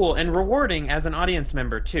really cool and rewarding as an audience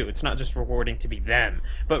member, too. It's not just rewarding to be them,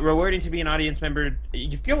 but rewarding to be an audience member.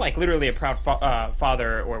 You feel like literally a proud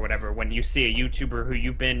father or whatever when you see a YouTuber who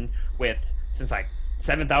you've been with since like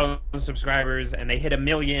 7,000 subscribers and they hit 1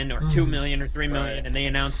 million or 2 million or 3 million, Right. and they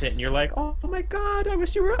announce it and you're like, oh my god, I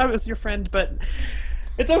was your friend, but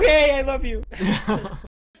it's okay, I love you.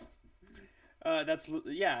 And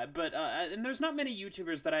there's not many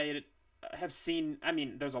YouTubers that I have seen. I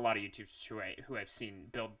mean, there's a lot of YouTubers who I've seen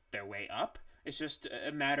build their way up. It's just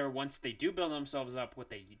a matter, once they do build themselves up, what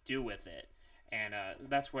they do with it, and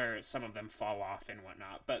that's where some of them fall off and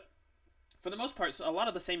whatnot. But for the most part, a lot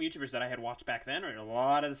of the same YouTubers that I had watched back then are a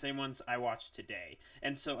lot of the same ones I watch today.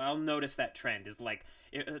 And so I'll notice that trend is like,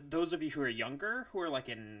 those of you who are younger, who are like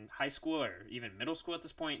in high school or even middle school at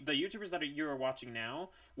this point, the YouTubers that you are watching now,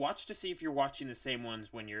 watch to see if you're watching the same ones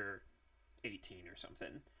when you're 18 or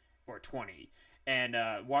something, or 20, and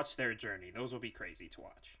watch their journey. Those will be crazy to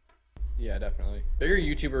watch. Yeah, definitely. Bigger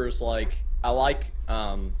YouTubers,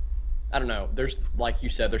 I don't know, there's, like you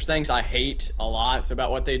said, there's things I hate a lot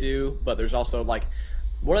about what they do, but there's also, like,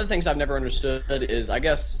 one of the things I've never understood is, I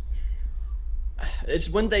guess, it's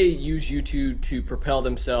when they use YouTube to propel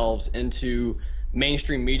themselves into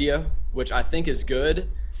mainstream media, which I think is good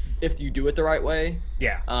if you do it the right way.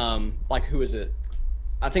 Yeah. Like, who is it?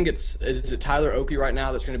 I think is it Tyler Oakley right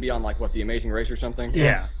now that's going to be on, like, what, The Amazing Race or something?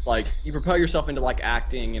 Yeah. Like, you propel yourself into, like,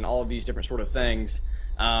 acting and all of these different sort of things,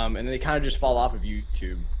 and they kind of just fall off of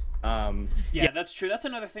YouTube. Yeah, that's true. That's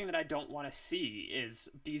another thing that I don't want to see is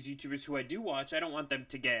these YouTubers who I do watch. I don't want them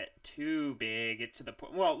to get too big to the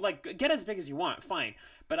point. Well, like, get as big as you want, fine.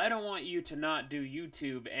 But I don't want you to not do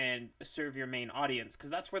YouTube and serve your main audience, because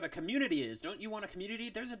that's where the community is. Don't you want a community?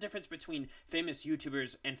 There's a difference between famous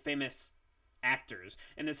YouTubers and famous actors,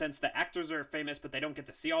 in the sense that actors are famous, but they don't get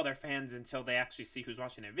to see all their fans until they actually see who's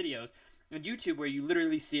watching their videos. And YouTube, where you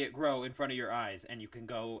literally see it grow in front of your eyes, and you can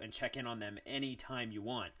go and check in on them anytime you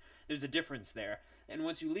want. There's a difference there. And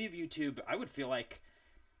once you leave YouTube, I would feel like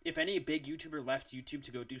if any big YouTuber left YouTube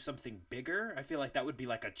to go do something bigger, I feel like that would be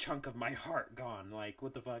like a chunk of my heart gone. Like,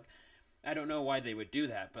 what the fuck? I don't know why they would do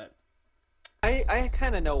that, but I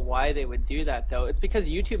kind of know why they would do that, though. It's because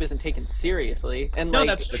YouTube isn't taken seriously. And no, like,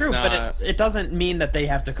 that's true, but it doesn't mean that they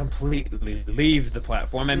have to completely leave the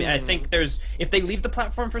platform. I mean, I think if they leave the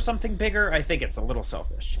platform for something bigger, I think it's a little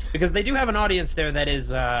selfish. Because they do have an audience there that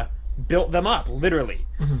is built them up, literally.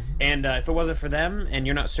 And if it wasn't for them, and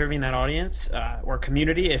you're not serving that audience, or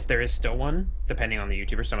community, if there is still one, depending on the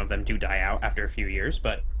YouTuber, some of them do die out after a few years,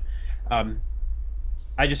 but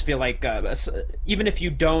I just feel like even if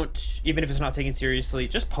it's not taken seriously,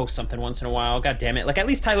 just post something once in a while. God damn it! Like, at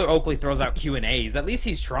least Tyler Oakley throws out Q&As. At least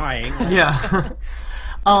he's trying. Yeah.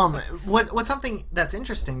 What's something that's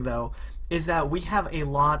interesting though is that we have a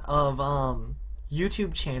lot of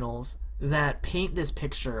YouTube channels that paint this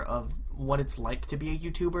picture of what it's like to be a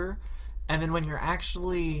YouTuber, and then when you're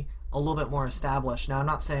actually a little bit more established. Now, I'm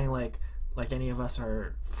not saying like any of us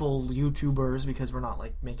are full YouTubers, because we're not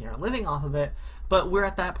like making our living off of it, but we're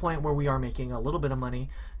at that point where we are making a little bit of money,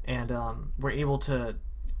 and we're able to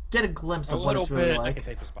get a glimpse of what it's really like. I can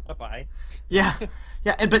pay for Spotify. Yeah,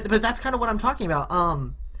 but that's kind of what I'm talking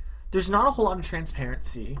about. There's not a whole lot of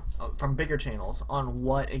transparency from bigger channels on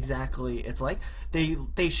what exactly it's like.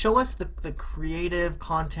 They show us the creative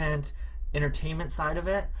content, entertainment side of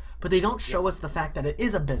it, but they don't show us the fact that it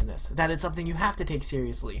is a business, that it's something you have to take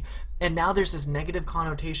seriously. And now there's this negative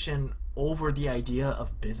connotation over the idea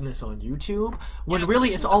of business on YouTube, when really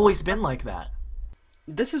it's always been like that.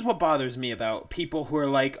 This is what bothers me about people who are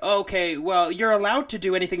like, okay, well, you're allowed to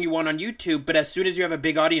do anything you want on YouTube, but as soon as you have a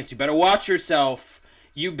big audience, you better watch yourself.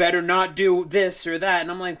 You better not do this or that.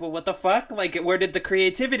 And I'm like, well, what the fuck? Like, where did the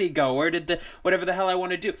creativity go? Where did whatever the hell I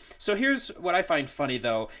want to do? So here's what I find funny,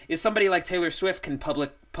 though, is somebody like Taylor Swift can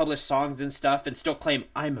publish songs and stuff and still claim,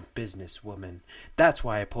 I'm a businesswoman. That's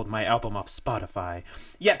why I pulled my album off Spotify.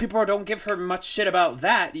 Yet people don't give her much shit about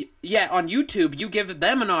that. Yet on YouTube, you give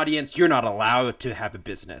them an audience. You're not allowed to have a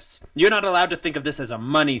business. You're not allowed to think of this as a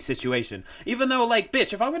money situation. Even though, like,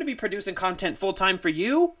 bitch, if I'm going to be producing content full-time for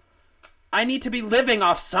you, I need to be living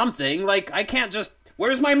off something. Like, I can't just,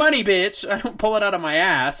 where's my money, bitch? I don't pull it out of my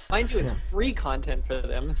ass. Mind you, it's free content for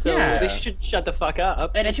them, so Yeah. they should shut the fuck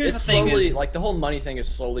up. And here's It's the thing slowly, is, like, the whole money thing is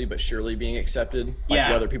slowly but surely being accepted, like,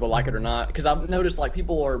 Yeah. whether people like it or not. Because I've noticed, like,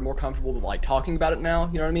 people are more comfortable with, like, talking about it now,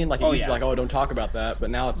 you know what I mean? Like, it used to be like, oh, don't talk about that, but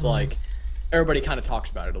now it's like, everybody kind of talks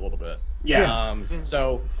about it a little bit. yeah.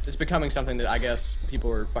 So it's becoming something that I guess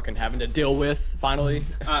people are fucking having to deal with, finally.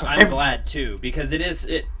 I'm glad, too, because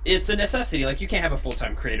it's a necessity. Like, you can't have a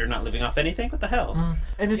full-time creator not living off anything. What the hell?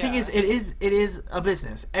 And the thing is, it is a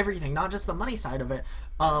business. Everything, not just the money side of it,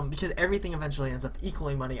 because everything eventually ends up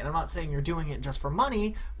equaling money. And I'm not saying you're doing it just for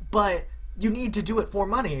money, but you need to do it for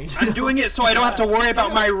money. I'm doing it so I don't have to worry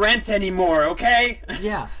about my rent anymore, okay?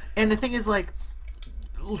 Yeah, and the thing is, like,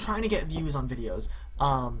 trying to get views on videos.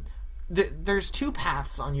 There's two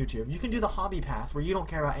paths on YouTube. You can do the hobby path where you don't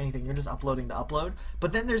care about anything, you're just uploading to upload.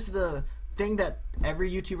 But then there's the thing that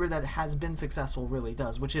every YouTuber that has been successful really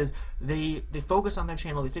does, which is they focus on their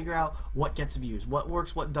channel, they figure out what gets views, what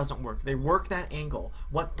works, what doesn't work. They work that angle,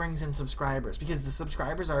 what brings in subscribers, because the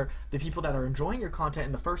subscribers are the people that are enjoying your content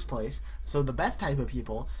in the first place, so the best type of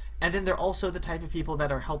people, and then they're also the type of people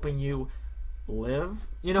that are helping you live,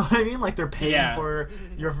 you know what I mean? Like, they're paying for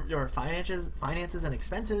your finances and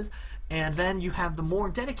expenses. And then you have the more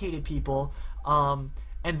dedicated people, and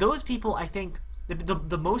those people, I think,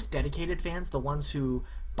 the most dedicated fans, the ones who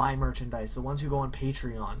buy merchandise, the ones who go on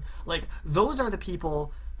Patreon, like, those are the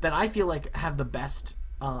people that I feel like have the best,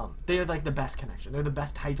 they're like the best connection. They're the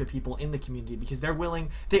best type of people in the community, because they're willing,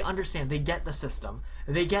 they understand, they get the system,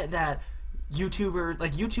 they get that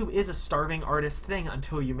YouTube is a starving artist thing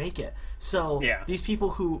until you make it. So these people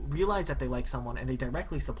who realize that they like someone and they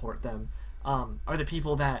directly support them are the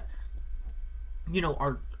people that, you know,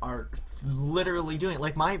 are literally doing it.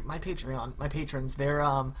 Like my Patreon, my patrons,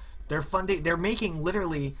 they're funding, they're making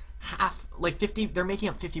literally half, like 50, they're making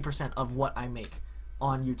up 50% of what I make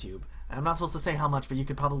on YouTube. And I'm not supposed to say how much, but you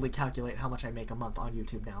could probably calculate how much I make a month on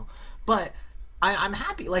YouTube now. But I'm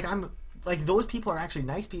happy, like, I'm like those people are actually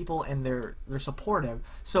nice people and they're supportive.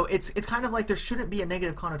 So it's kind of like there shouldn't be a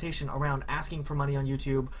negative connotation around asking for money on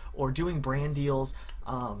YouTube or doing brand deals,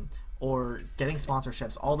 or getting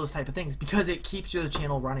sponsorships, all those type of things, because it keeps your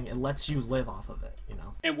channel running. It lets you live off of it, you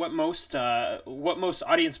know. And what most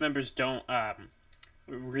audience members don't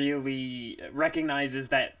really recognize is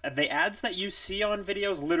that the ads that you see on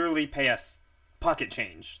videos literally pay us pocket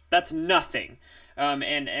change. That's nothing.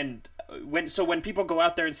 And when people go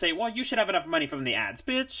out there and say, well, you should have enough money from the ads,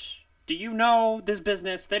 bitch, do you know this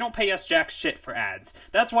business? They don't pay us jack shit for ads.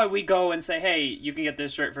 That's why we go and say, hey, you can get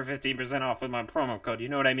this shirt for 15% off with my promo code. You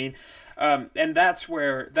know what I mean? And that's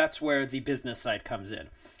where the business side comes in.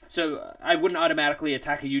 So I wouldn't automatically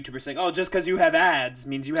attack a YouTuber saying, oh, just because you have ads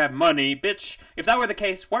means you have money. Bitch, if that were the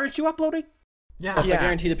case, why aren't you uploading? Yeah. Plus, I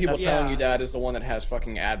guarantee the people telling you that is the one that has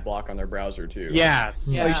fucking ad block on their browser too. Yeah.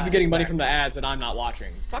 Like, you should be getting money from the ads that I'm not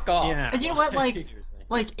watching. Fuck off. Yeah. And you know what,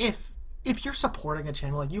 like if you're supporting a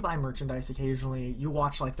channel, like you buy merchandise occasionally, you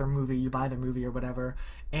watch like their movie, you buy their movie or whatever,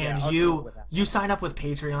 and you sign up with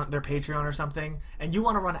Patreon, their Patreon or something, and you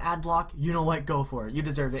want to run ad block, you know what, go for it. You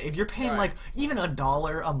deserve it. If you're paying like even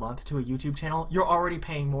 $1 a month to a YouTube channel, you're already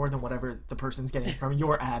paying more than whatever the person's getting from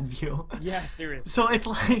your ad view. Yeah, seriously. So it's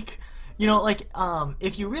like, you know, like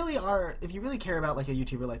if you really care about like a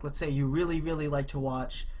YouTuber, like let's say you really like to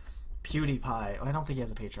watch PewDiePie. Oh, I don't think he has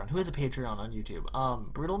a Patreon. Who has a Patreon on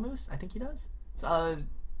YouTube? Brutal Moose? I think he does.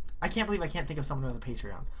 I can't believe I can't think of someone who has a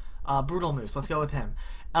Patreon. Brutal Moose. Let's go with him.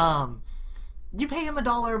 You pay him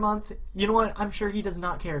 $1 a month. You know what? I'm sure he does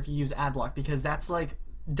not care if you use AdBlock, because that's like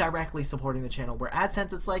directly supporting the channel. Where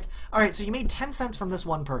AdSense, it's like, all right, so you made 10 cents from this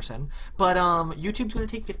one person, but YouTube's going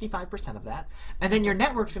to take 55% of that, and then your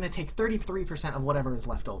network's going to take 33% of whatever is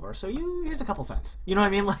left over. So here's a couple cents. You know what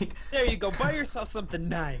I mean? Like, there you go. Buy yourself something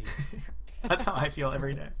nice. That's how I feel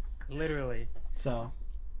every day. Literally. So.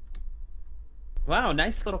 Wow,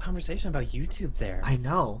 nice little conversation about YouTube there. I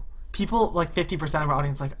know. People, like 50% of our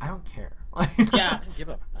audience, like, I don't care. Yeah. Give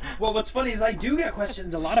up. Well, what's funny is I do get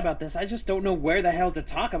questions a lot about this. I just don't know where the hell to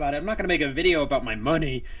talk about it. I'm not going to make a video about my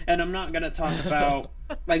money, and I'm not going to talk about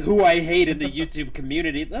like who I hate in the YouTube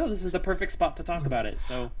community. No, this is the perfect spot to talk about it.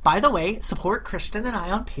 So, by the way, support Christian and I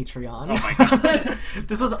on Patreon. Oh my god.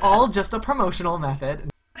 This is all just a promotional method.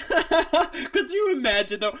 Could you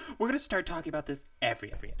imagine though? We're going to start talking about this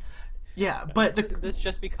every episode. Yeah, but this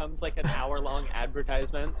just becomes like an hour-long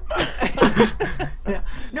advertisement. Yeah.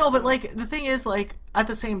 No, but like the thing is, like at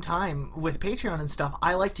the same time with Patreon and stuff,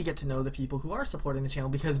 I like to get to know the people who are supporting the channel,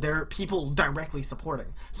 because they're people directly supporting.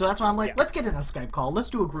 So that's why I'm like, let's get in a Skype call, let's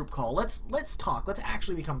do a group call, let's talk, let's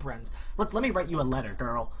actually become friends. Let me write you a letter,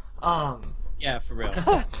 girl. Yeah, for real.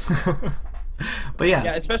 But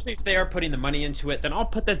yeah, especially if they are putting the money into it, then I'll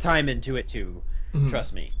put the time into it too. Mm-hmm.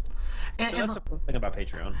 Trust me. And that's the cool thing about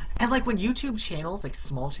Patreon. And like when YouTube channels, like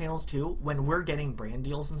small channels too, when we're getting brand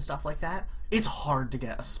deals and stuff like that, it's hard to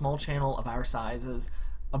get a small channel of our sizes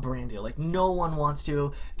a brand deal. Like no one wants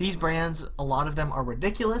to. These brands, a lot of them are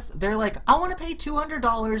ridiculous. They're like, I want to pay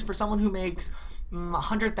 $200 for someone who makes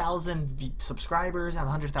 100,000 subscribers, have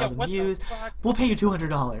 100,000 views. We'll pay you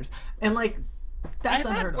 $200. And like, that's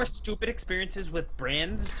I've unheard had more of. stupid experiences with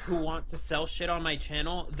brands who want to sell shit on my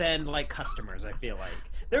channel than like customers, I feel like.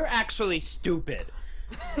 They're actually stupid.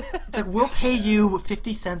 It's like, we'll pay you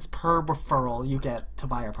 50 cents per referral you get to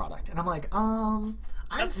buy our product. And I'm like, I'm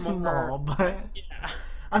That's small, more... but yeah.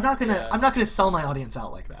 I'm not gonna sell my audience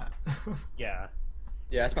out like that. Yeah.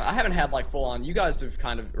 Yeah, I haven't had like full on. You guys have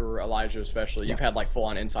kind of, or Elijah especially, you've had like full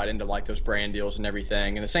on insight into like those brand deals and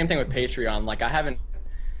everything. And the same thing with Patreon. Like I haven't,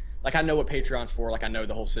 like I know what Patreon's for. Like I know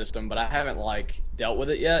the whole system, but I haven't like dealt with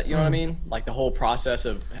it yet. You know what I mean? Like the whole process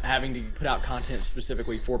of having to put out content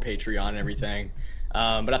specifically for Patreon and everything.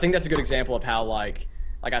 But I think that's a good example of how like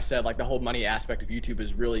I said, like the whole money aspect of YouTube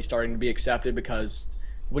is really starting to be accepted, because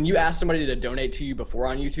when you ask somebody to donate to you before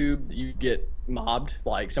on YouTube, you get mobbed.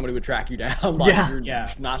 Like somebody would track you down. Like you're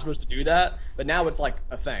not supposed to do that. But now it's like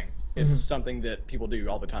a thing. It's something that people do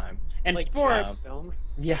all the time. And like sports films.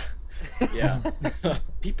 Yeah. Yeah.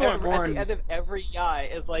 People are born... At the end of every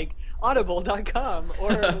is like audible.com or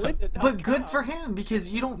lynda.com. But good for him,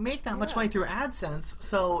 because you don't make that much money through AdSense.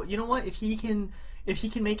 So you know what? If he can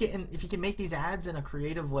make it, and if he can make these ads in a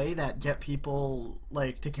creative way that get people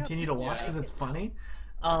like to continue to watch because it's funny.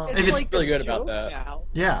 He's like really good about that. Now.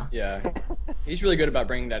 Yeah. Yeah. He's really good about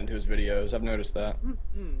bringing that into his videos. I've noticed that.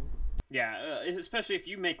 Yeah, especially if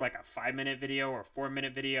you make like a 5-minute video or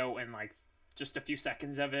 4-minute video and like just a few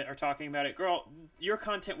seconds of it are talking about it, girl, your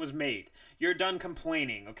content was made. You're done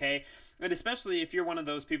complaining, okay? And especially if you're one of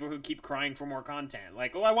those people who keep crying for more content,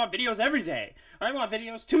 like, oh, I want videos every day, or I want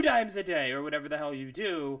videos 2 times a day, or whatever the hell you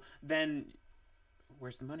do, then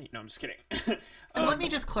where's the money? No, I'm just kidding. And let me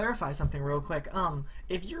just clarify something real quick.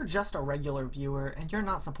 If you're just a regular viewer and you're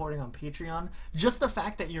not supporting on Patreon, just the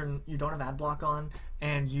fact that you don't have ad block on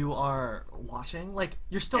and you are watching, like,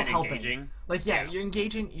 you're still And helping. engaging. Like, yeah, Yeah. you're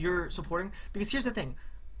engaging, you're supporting. Because here's the thing.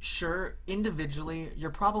 Sure, individually, you're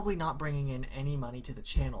probably not bringing in any money to the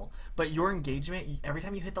channel, but your engagement, every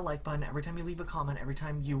time you hit the like button, every time you leave a comment, every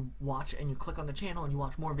time you watch and you click on the channel and you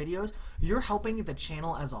watch more videos, you're helping the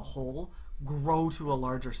channel as a whole grow to a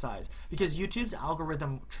larger size, because YouTube's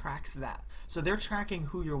algorithm tracks that. So they're tracking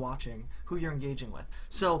who you're watching, who you're engaging with.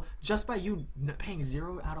 So just by you paying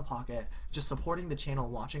zero out of pocket, just supporting the channel,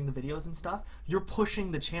 watching the videos and stuff, you're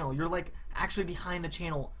pushing the channel. You're like actually behind the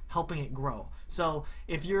channel, helping it grow. So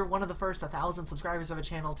if you're one of the first 1,000 subscribers of a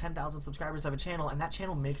channel, 10,000 subscribers of a channel, and that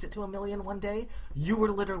channel makes it to 1 million one day, you were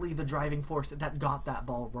literally the driving force that got that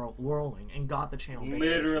ball rolling and got the channel big.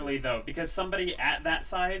 Literally, though, because somebody at that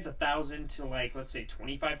size, 1,000 to, like, let's say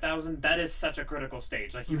 25,000, that is such a critical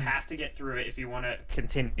stage. Like, you have to get through it if you want to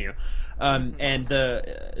continue. And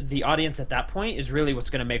the audience at that point is really what's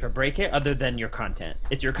going to make or break it, other than your content.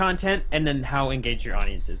 It's your content, and then how engaged your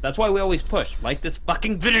audience is. That's why we always push, like this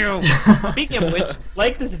fucking video. Speaking of which,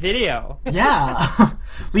 like this video. Yeah.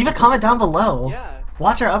 Leave a comment down below. Yeah.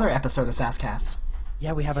 Watch our other episode of Sasscast.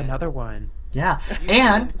 Yeah, we have another one. Yeah. You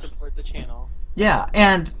And should support the channel. yeah,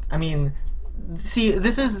 and I mean, see,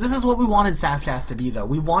 this is what we wanted Sasscast to be, though.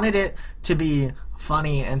 We wanted it to be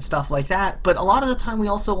funny and stuff like that, but a lot of the time we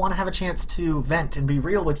also want to have a chance to vent and be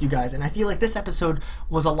real with you guys, and I feel like this episode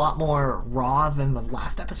was a lot more raw than the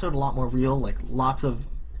last episode, a lot more real, like lots of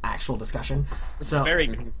actual discussion. So Very,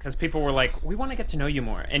 because people were like, we want to get to know you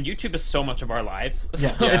more. And YouTube is so much of our lives. yeah,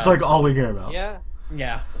 So- it's like all we care about. Yeah.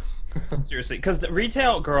 Yeah. Seriously, because the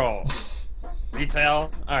retail, girl.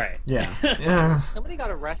 Retail? Alright. Yeah. Yeah. Somebody got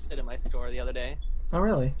arrested in my store the other day. Oh,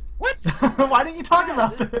 really? What? Why didn't you talk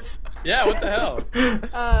about this? Yeah, what the hell?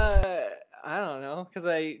 I don't know, because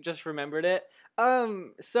I just remembered it.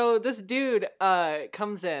 So this dude,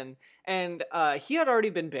 comes in, and, he had already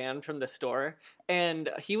been banned from the store, and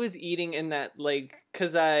he was eating in that, like,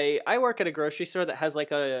 because I work at a grocery store that has,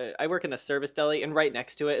 like, I work in the service deli, and right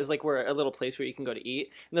next to it is, like, where a little place where you can go to eat,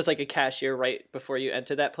 and there's, like, a cashier right before you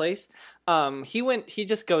enter that place. He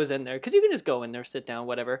just goes in there, because you can just go in there, sit down,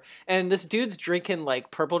 whatever, and this dude's drinking,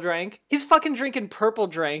 like, purple drank. He's fucking drinking purple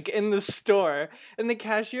drank in the store, and the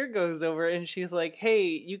cashier goes over, and she's like, hey,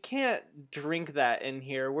 you can't drink that in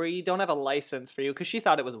here, where you don't have a license for you, because she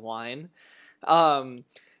thought it was wine.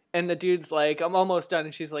 And the dude's like, I'm almost done.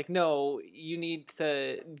 And she's like, no, you need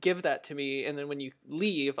to give that to me. And then when you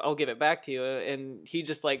leave, I'll give it back to you. And he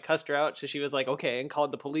just, like, cussed her out. So she was like, okay, and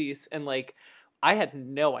called the police. And, like, I had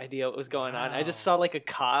no idea what was going on. I just saw, like, a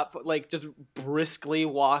cop, like, just briskly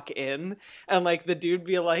walk in. And, like, the dude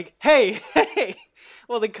be like, hey, hey.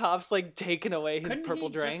 Well, the cop's, like, taking away his Couldn't purple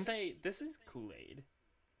he drink. just say, this is Kool-Aid?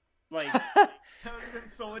 Like, That would have been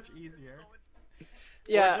so much easier.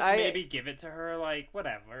 Yeah, or just maybe give it to her, like,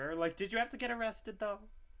 whatever. Like, did you have to get arrested, though?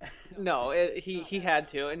 No, he had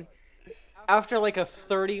to, and after like a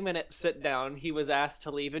 30-minute sit down, he was asked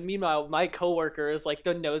to leave. And meanwhile, my coworker is like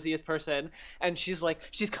the nosiest person, and she's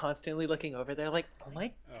constantly looking over there, like, oh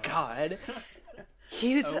my god,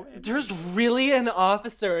 there's really an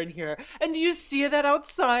officer in here, and do you see that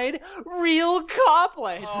outside? Real cop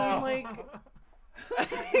lights. And I'm like,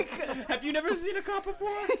 Have you never seen a cop before?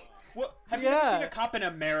 What? Have you Yeah. ever seen a cop in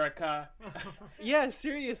America? yeah,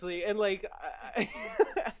 seriously, and like,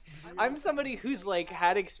 I'm somebody who's like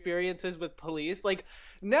had experiences with police, like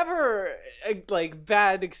never like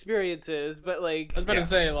bad experiences, but like I was about to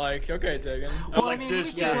say, like, okay, Tegan. Well, like, I mean, this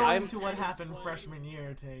we dude- can go I'm- into what happened freshman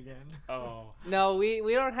year, Tegan. Oh. no, we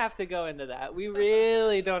don't have to go into that. We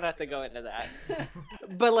really don't have to go into that.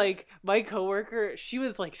 But like my coworker, she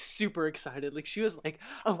was like super excited. Like she was like,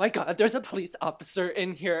 "Oh my god, there's a police officer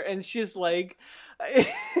in here," and she's like,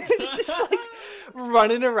 she's like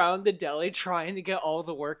running around the deli trying to get all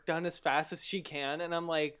the work done as fast as she can, and I'm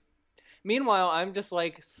like. Meanwhile, I'm just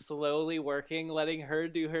like slowly working, letting her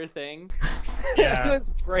do her thing. Yeah. It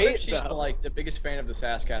was What great. if she's though. like the biggest fan of the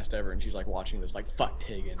Sasscast ever, and she's like watching this, like, fuck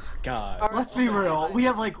Tegan. God. Let's be real. We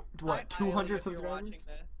have like Hi, what, Kylie, 200 if you're watching subscribers?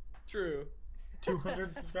 this. True.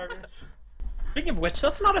 200 subscribers? Speaking of which,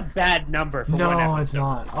 that's not a bad number for one episode. No, it's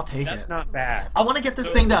not. I'll take That's it. not bad. I want to get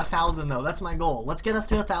this thing to 1,000 though. That's my goal. Let's get us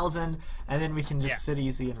to 1,000, and then we can just Yeah. sit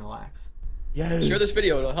easy and relax. Yes. Share this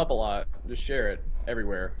video; it'll help a lot. Just share it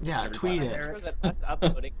everywhere. Yeah, every tweet time. it. I'm sure that us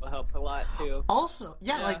uploading will help a lot too. Also,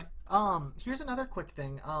 yeah, Yeah. like, here's another quick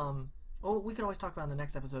thing. Well, we could always talk about in the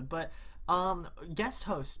next episode, but, guest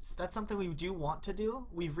hosts, that's something we do want to do.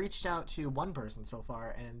 We've reached out to one person so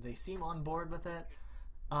far, and they seem on board with it.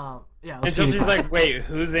 Yeah, And Chelsea's like, wait,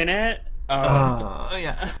 who's in it?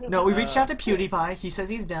 yeah. No, we reached out to PewDiePie. He says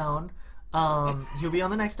he's down. He'll be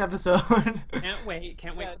on the next episode. Can't wait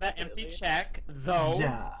Yeah, for that empty definitely. check, though.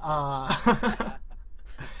 Yeah.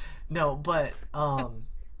 No, but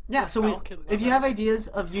yeah. So Falcon if you lover. have ideas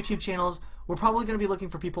of YouTube channels, we're probably going to be looking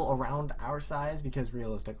for people around our size because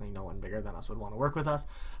realistically, no one bigger than us would want to work with us.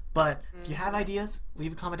 But if you have ideas,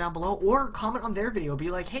 leave a comment down below or comment on their video. Be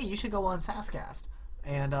like, hey, you should go on Sasscast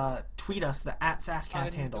and tweet us the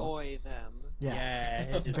 @Sasscast handle. Annoy them. Yeah,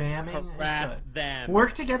 Yes. spamming. is Harass good. them.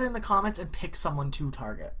 Work together in the comments and pick someone to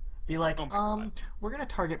target. Be like, Oh my God. we're gonna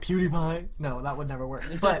target PewDiePie. No, that would never work.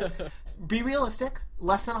 But be realistic.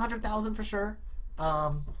 Less than 100,000 for sure.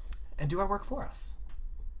 And do our work for us.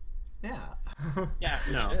 Yeah. Yeah,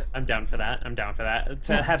 no, shit. I'm down for that.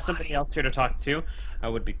 To have somebody else here to talk to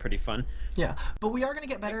would be pretty fun. Yeah. But we are gonna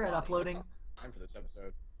get better at uploading. Time for this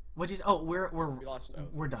episode. What you? Oh, we're We lost.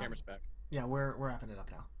 we're done. Camera's back. Yeah, we're wrapping it up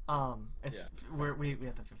now. It's Yeah. we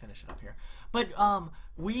have to finish it up here, but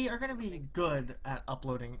we are gonna be good at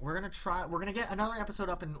uploading. We're gonna get another episode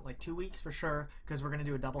up in like 2 weeks for sure because we're gonna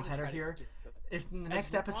do a double header here. If in the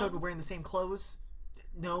next episode we're wearing the same clothes,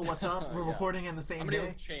 know what's up. We're Yeah. recording in the same I'm gonna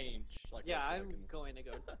day. change. Like, Yeah, real I'm quick and- going to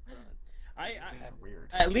go. It's weird.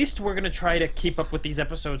 At least we're gonna try to keep up with these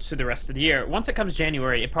episodes through the rest of the year. Once it comes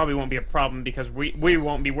January, it probably won't be a problem because we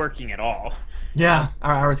won't be working at all. Yeah,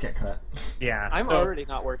 our hours get cut. Yeah, I'm so- already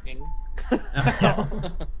not working. Yeah,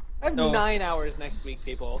 I have So- 9 hours next week,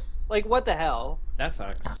 people. Like, what the hell? that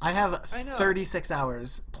sucks. I have I know. 36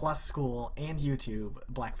 hours plus school and YouTube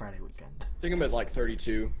Black Friday weekend. I think I'm at like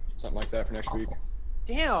 32, something like that for next week.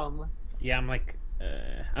 Damn. Yeah, I'm like,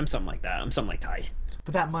 I'm something like that. I'm something like Ty.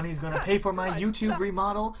 But that money's going to pay for my God, YouTube suck.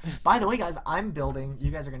 remodel. By the way, guys, I'm building,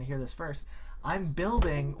 you guys are going to hear this first. I'm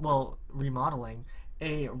building, well, remodeling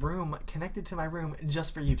a room connected to my room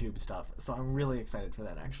just for YouTube stuff. So I'm really excited for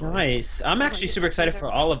that, actually. Nice. I'm actually get super to excited see for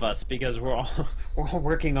that. all of us because we're all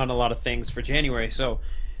working on a lot of things for January. So,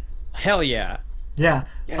 hell yeah. Yeah.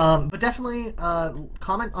 Yes. But definitely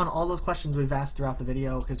comment on all those questions we've asked throughout the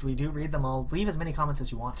video because we do read them all. Leave as many comments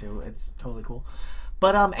as you want to. It's totally cool.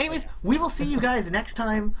 But anyways, we will see you guys next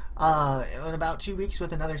time in about 2 weeks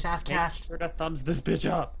with another Make Sasscast. sure to thumbs this bitch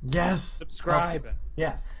up. Yes. Subscribe.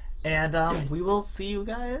 Yeah. And we will see you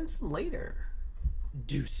guys later.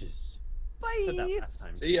 Deuces. Bye. Said that last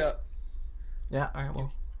time. See ya. Yeah, alright,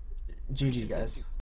 well. GG, guys.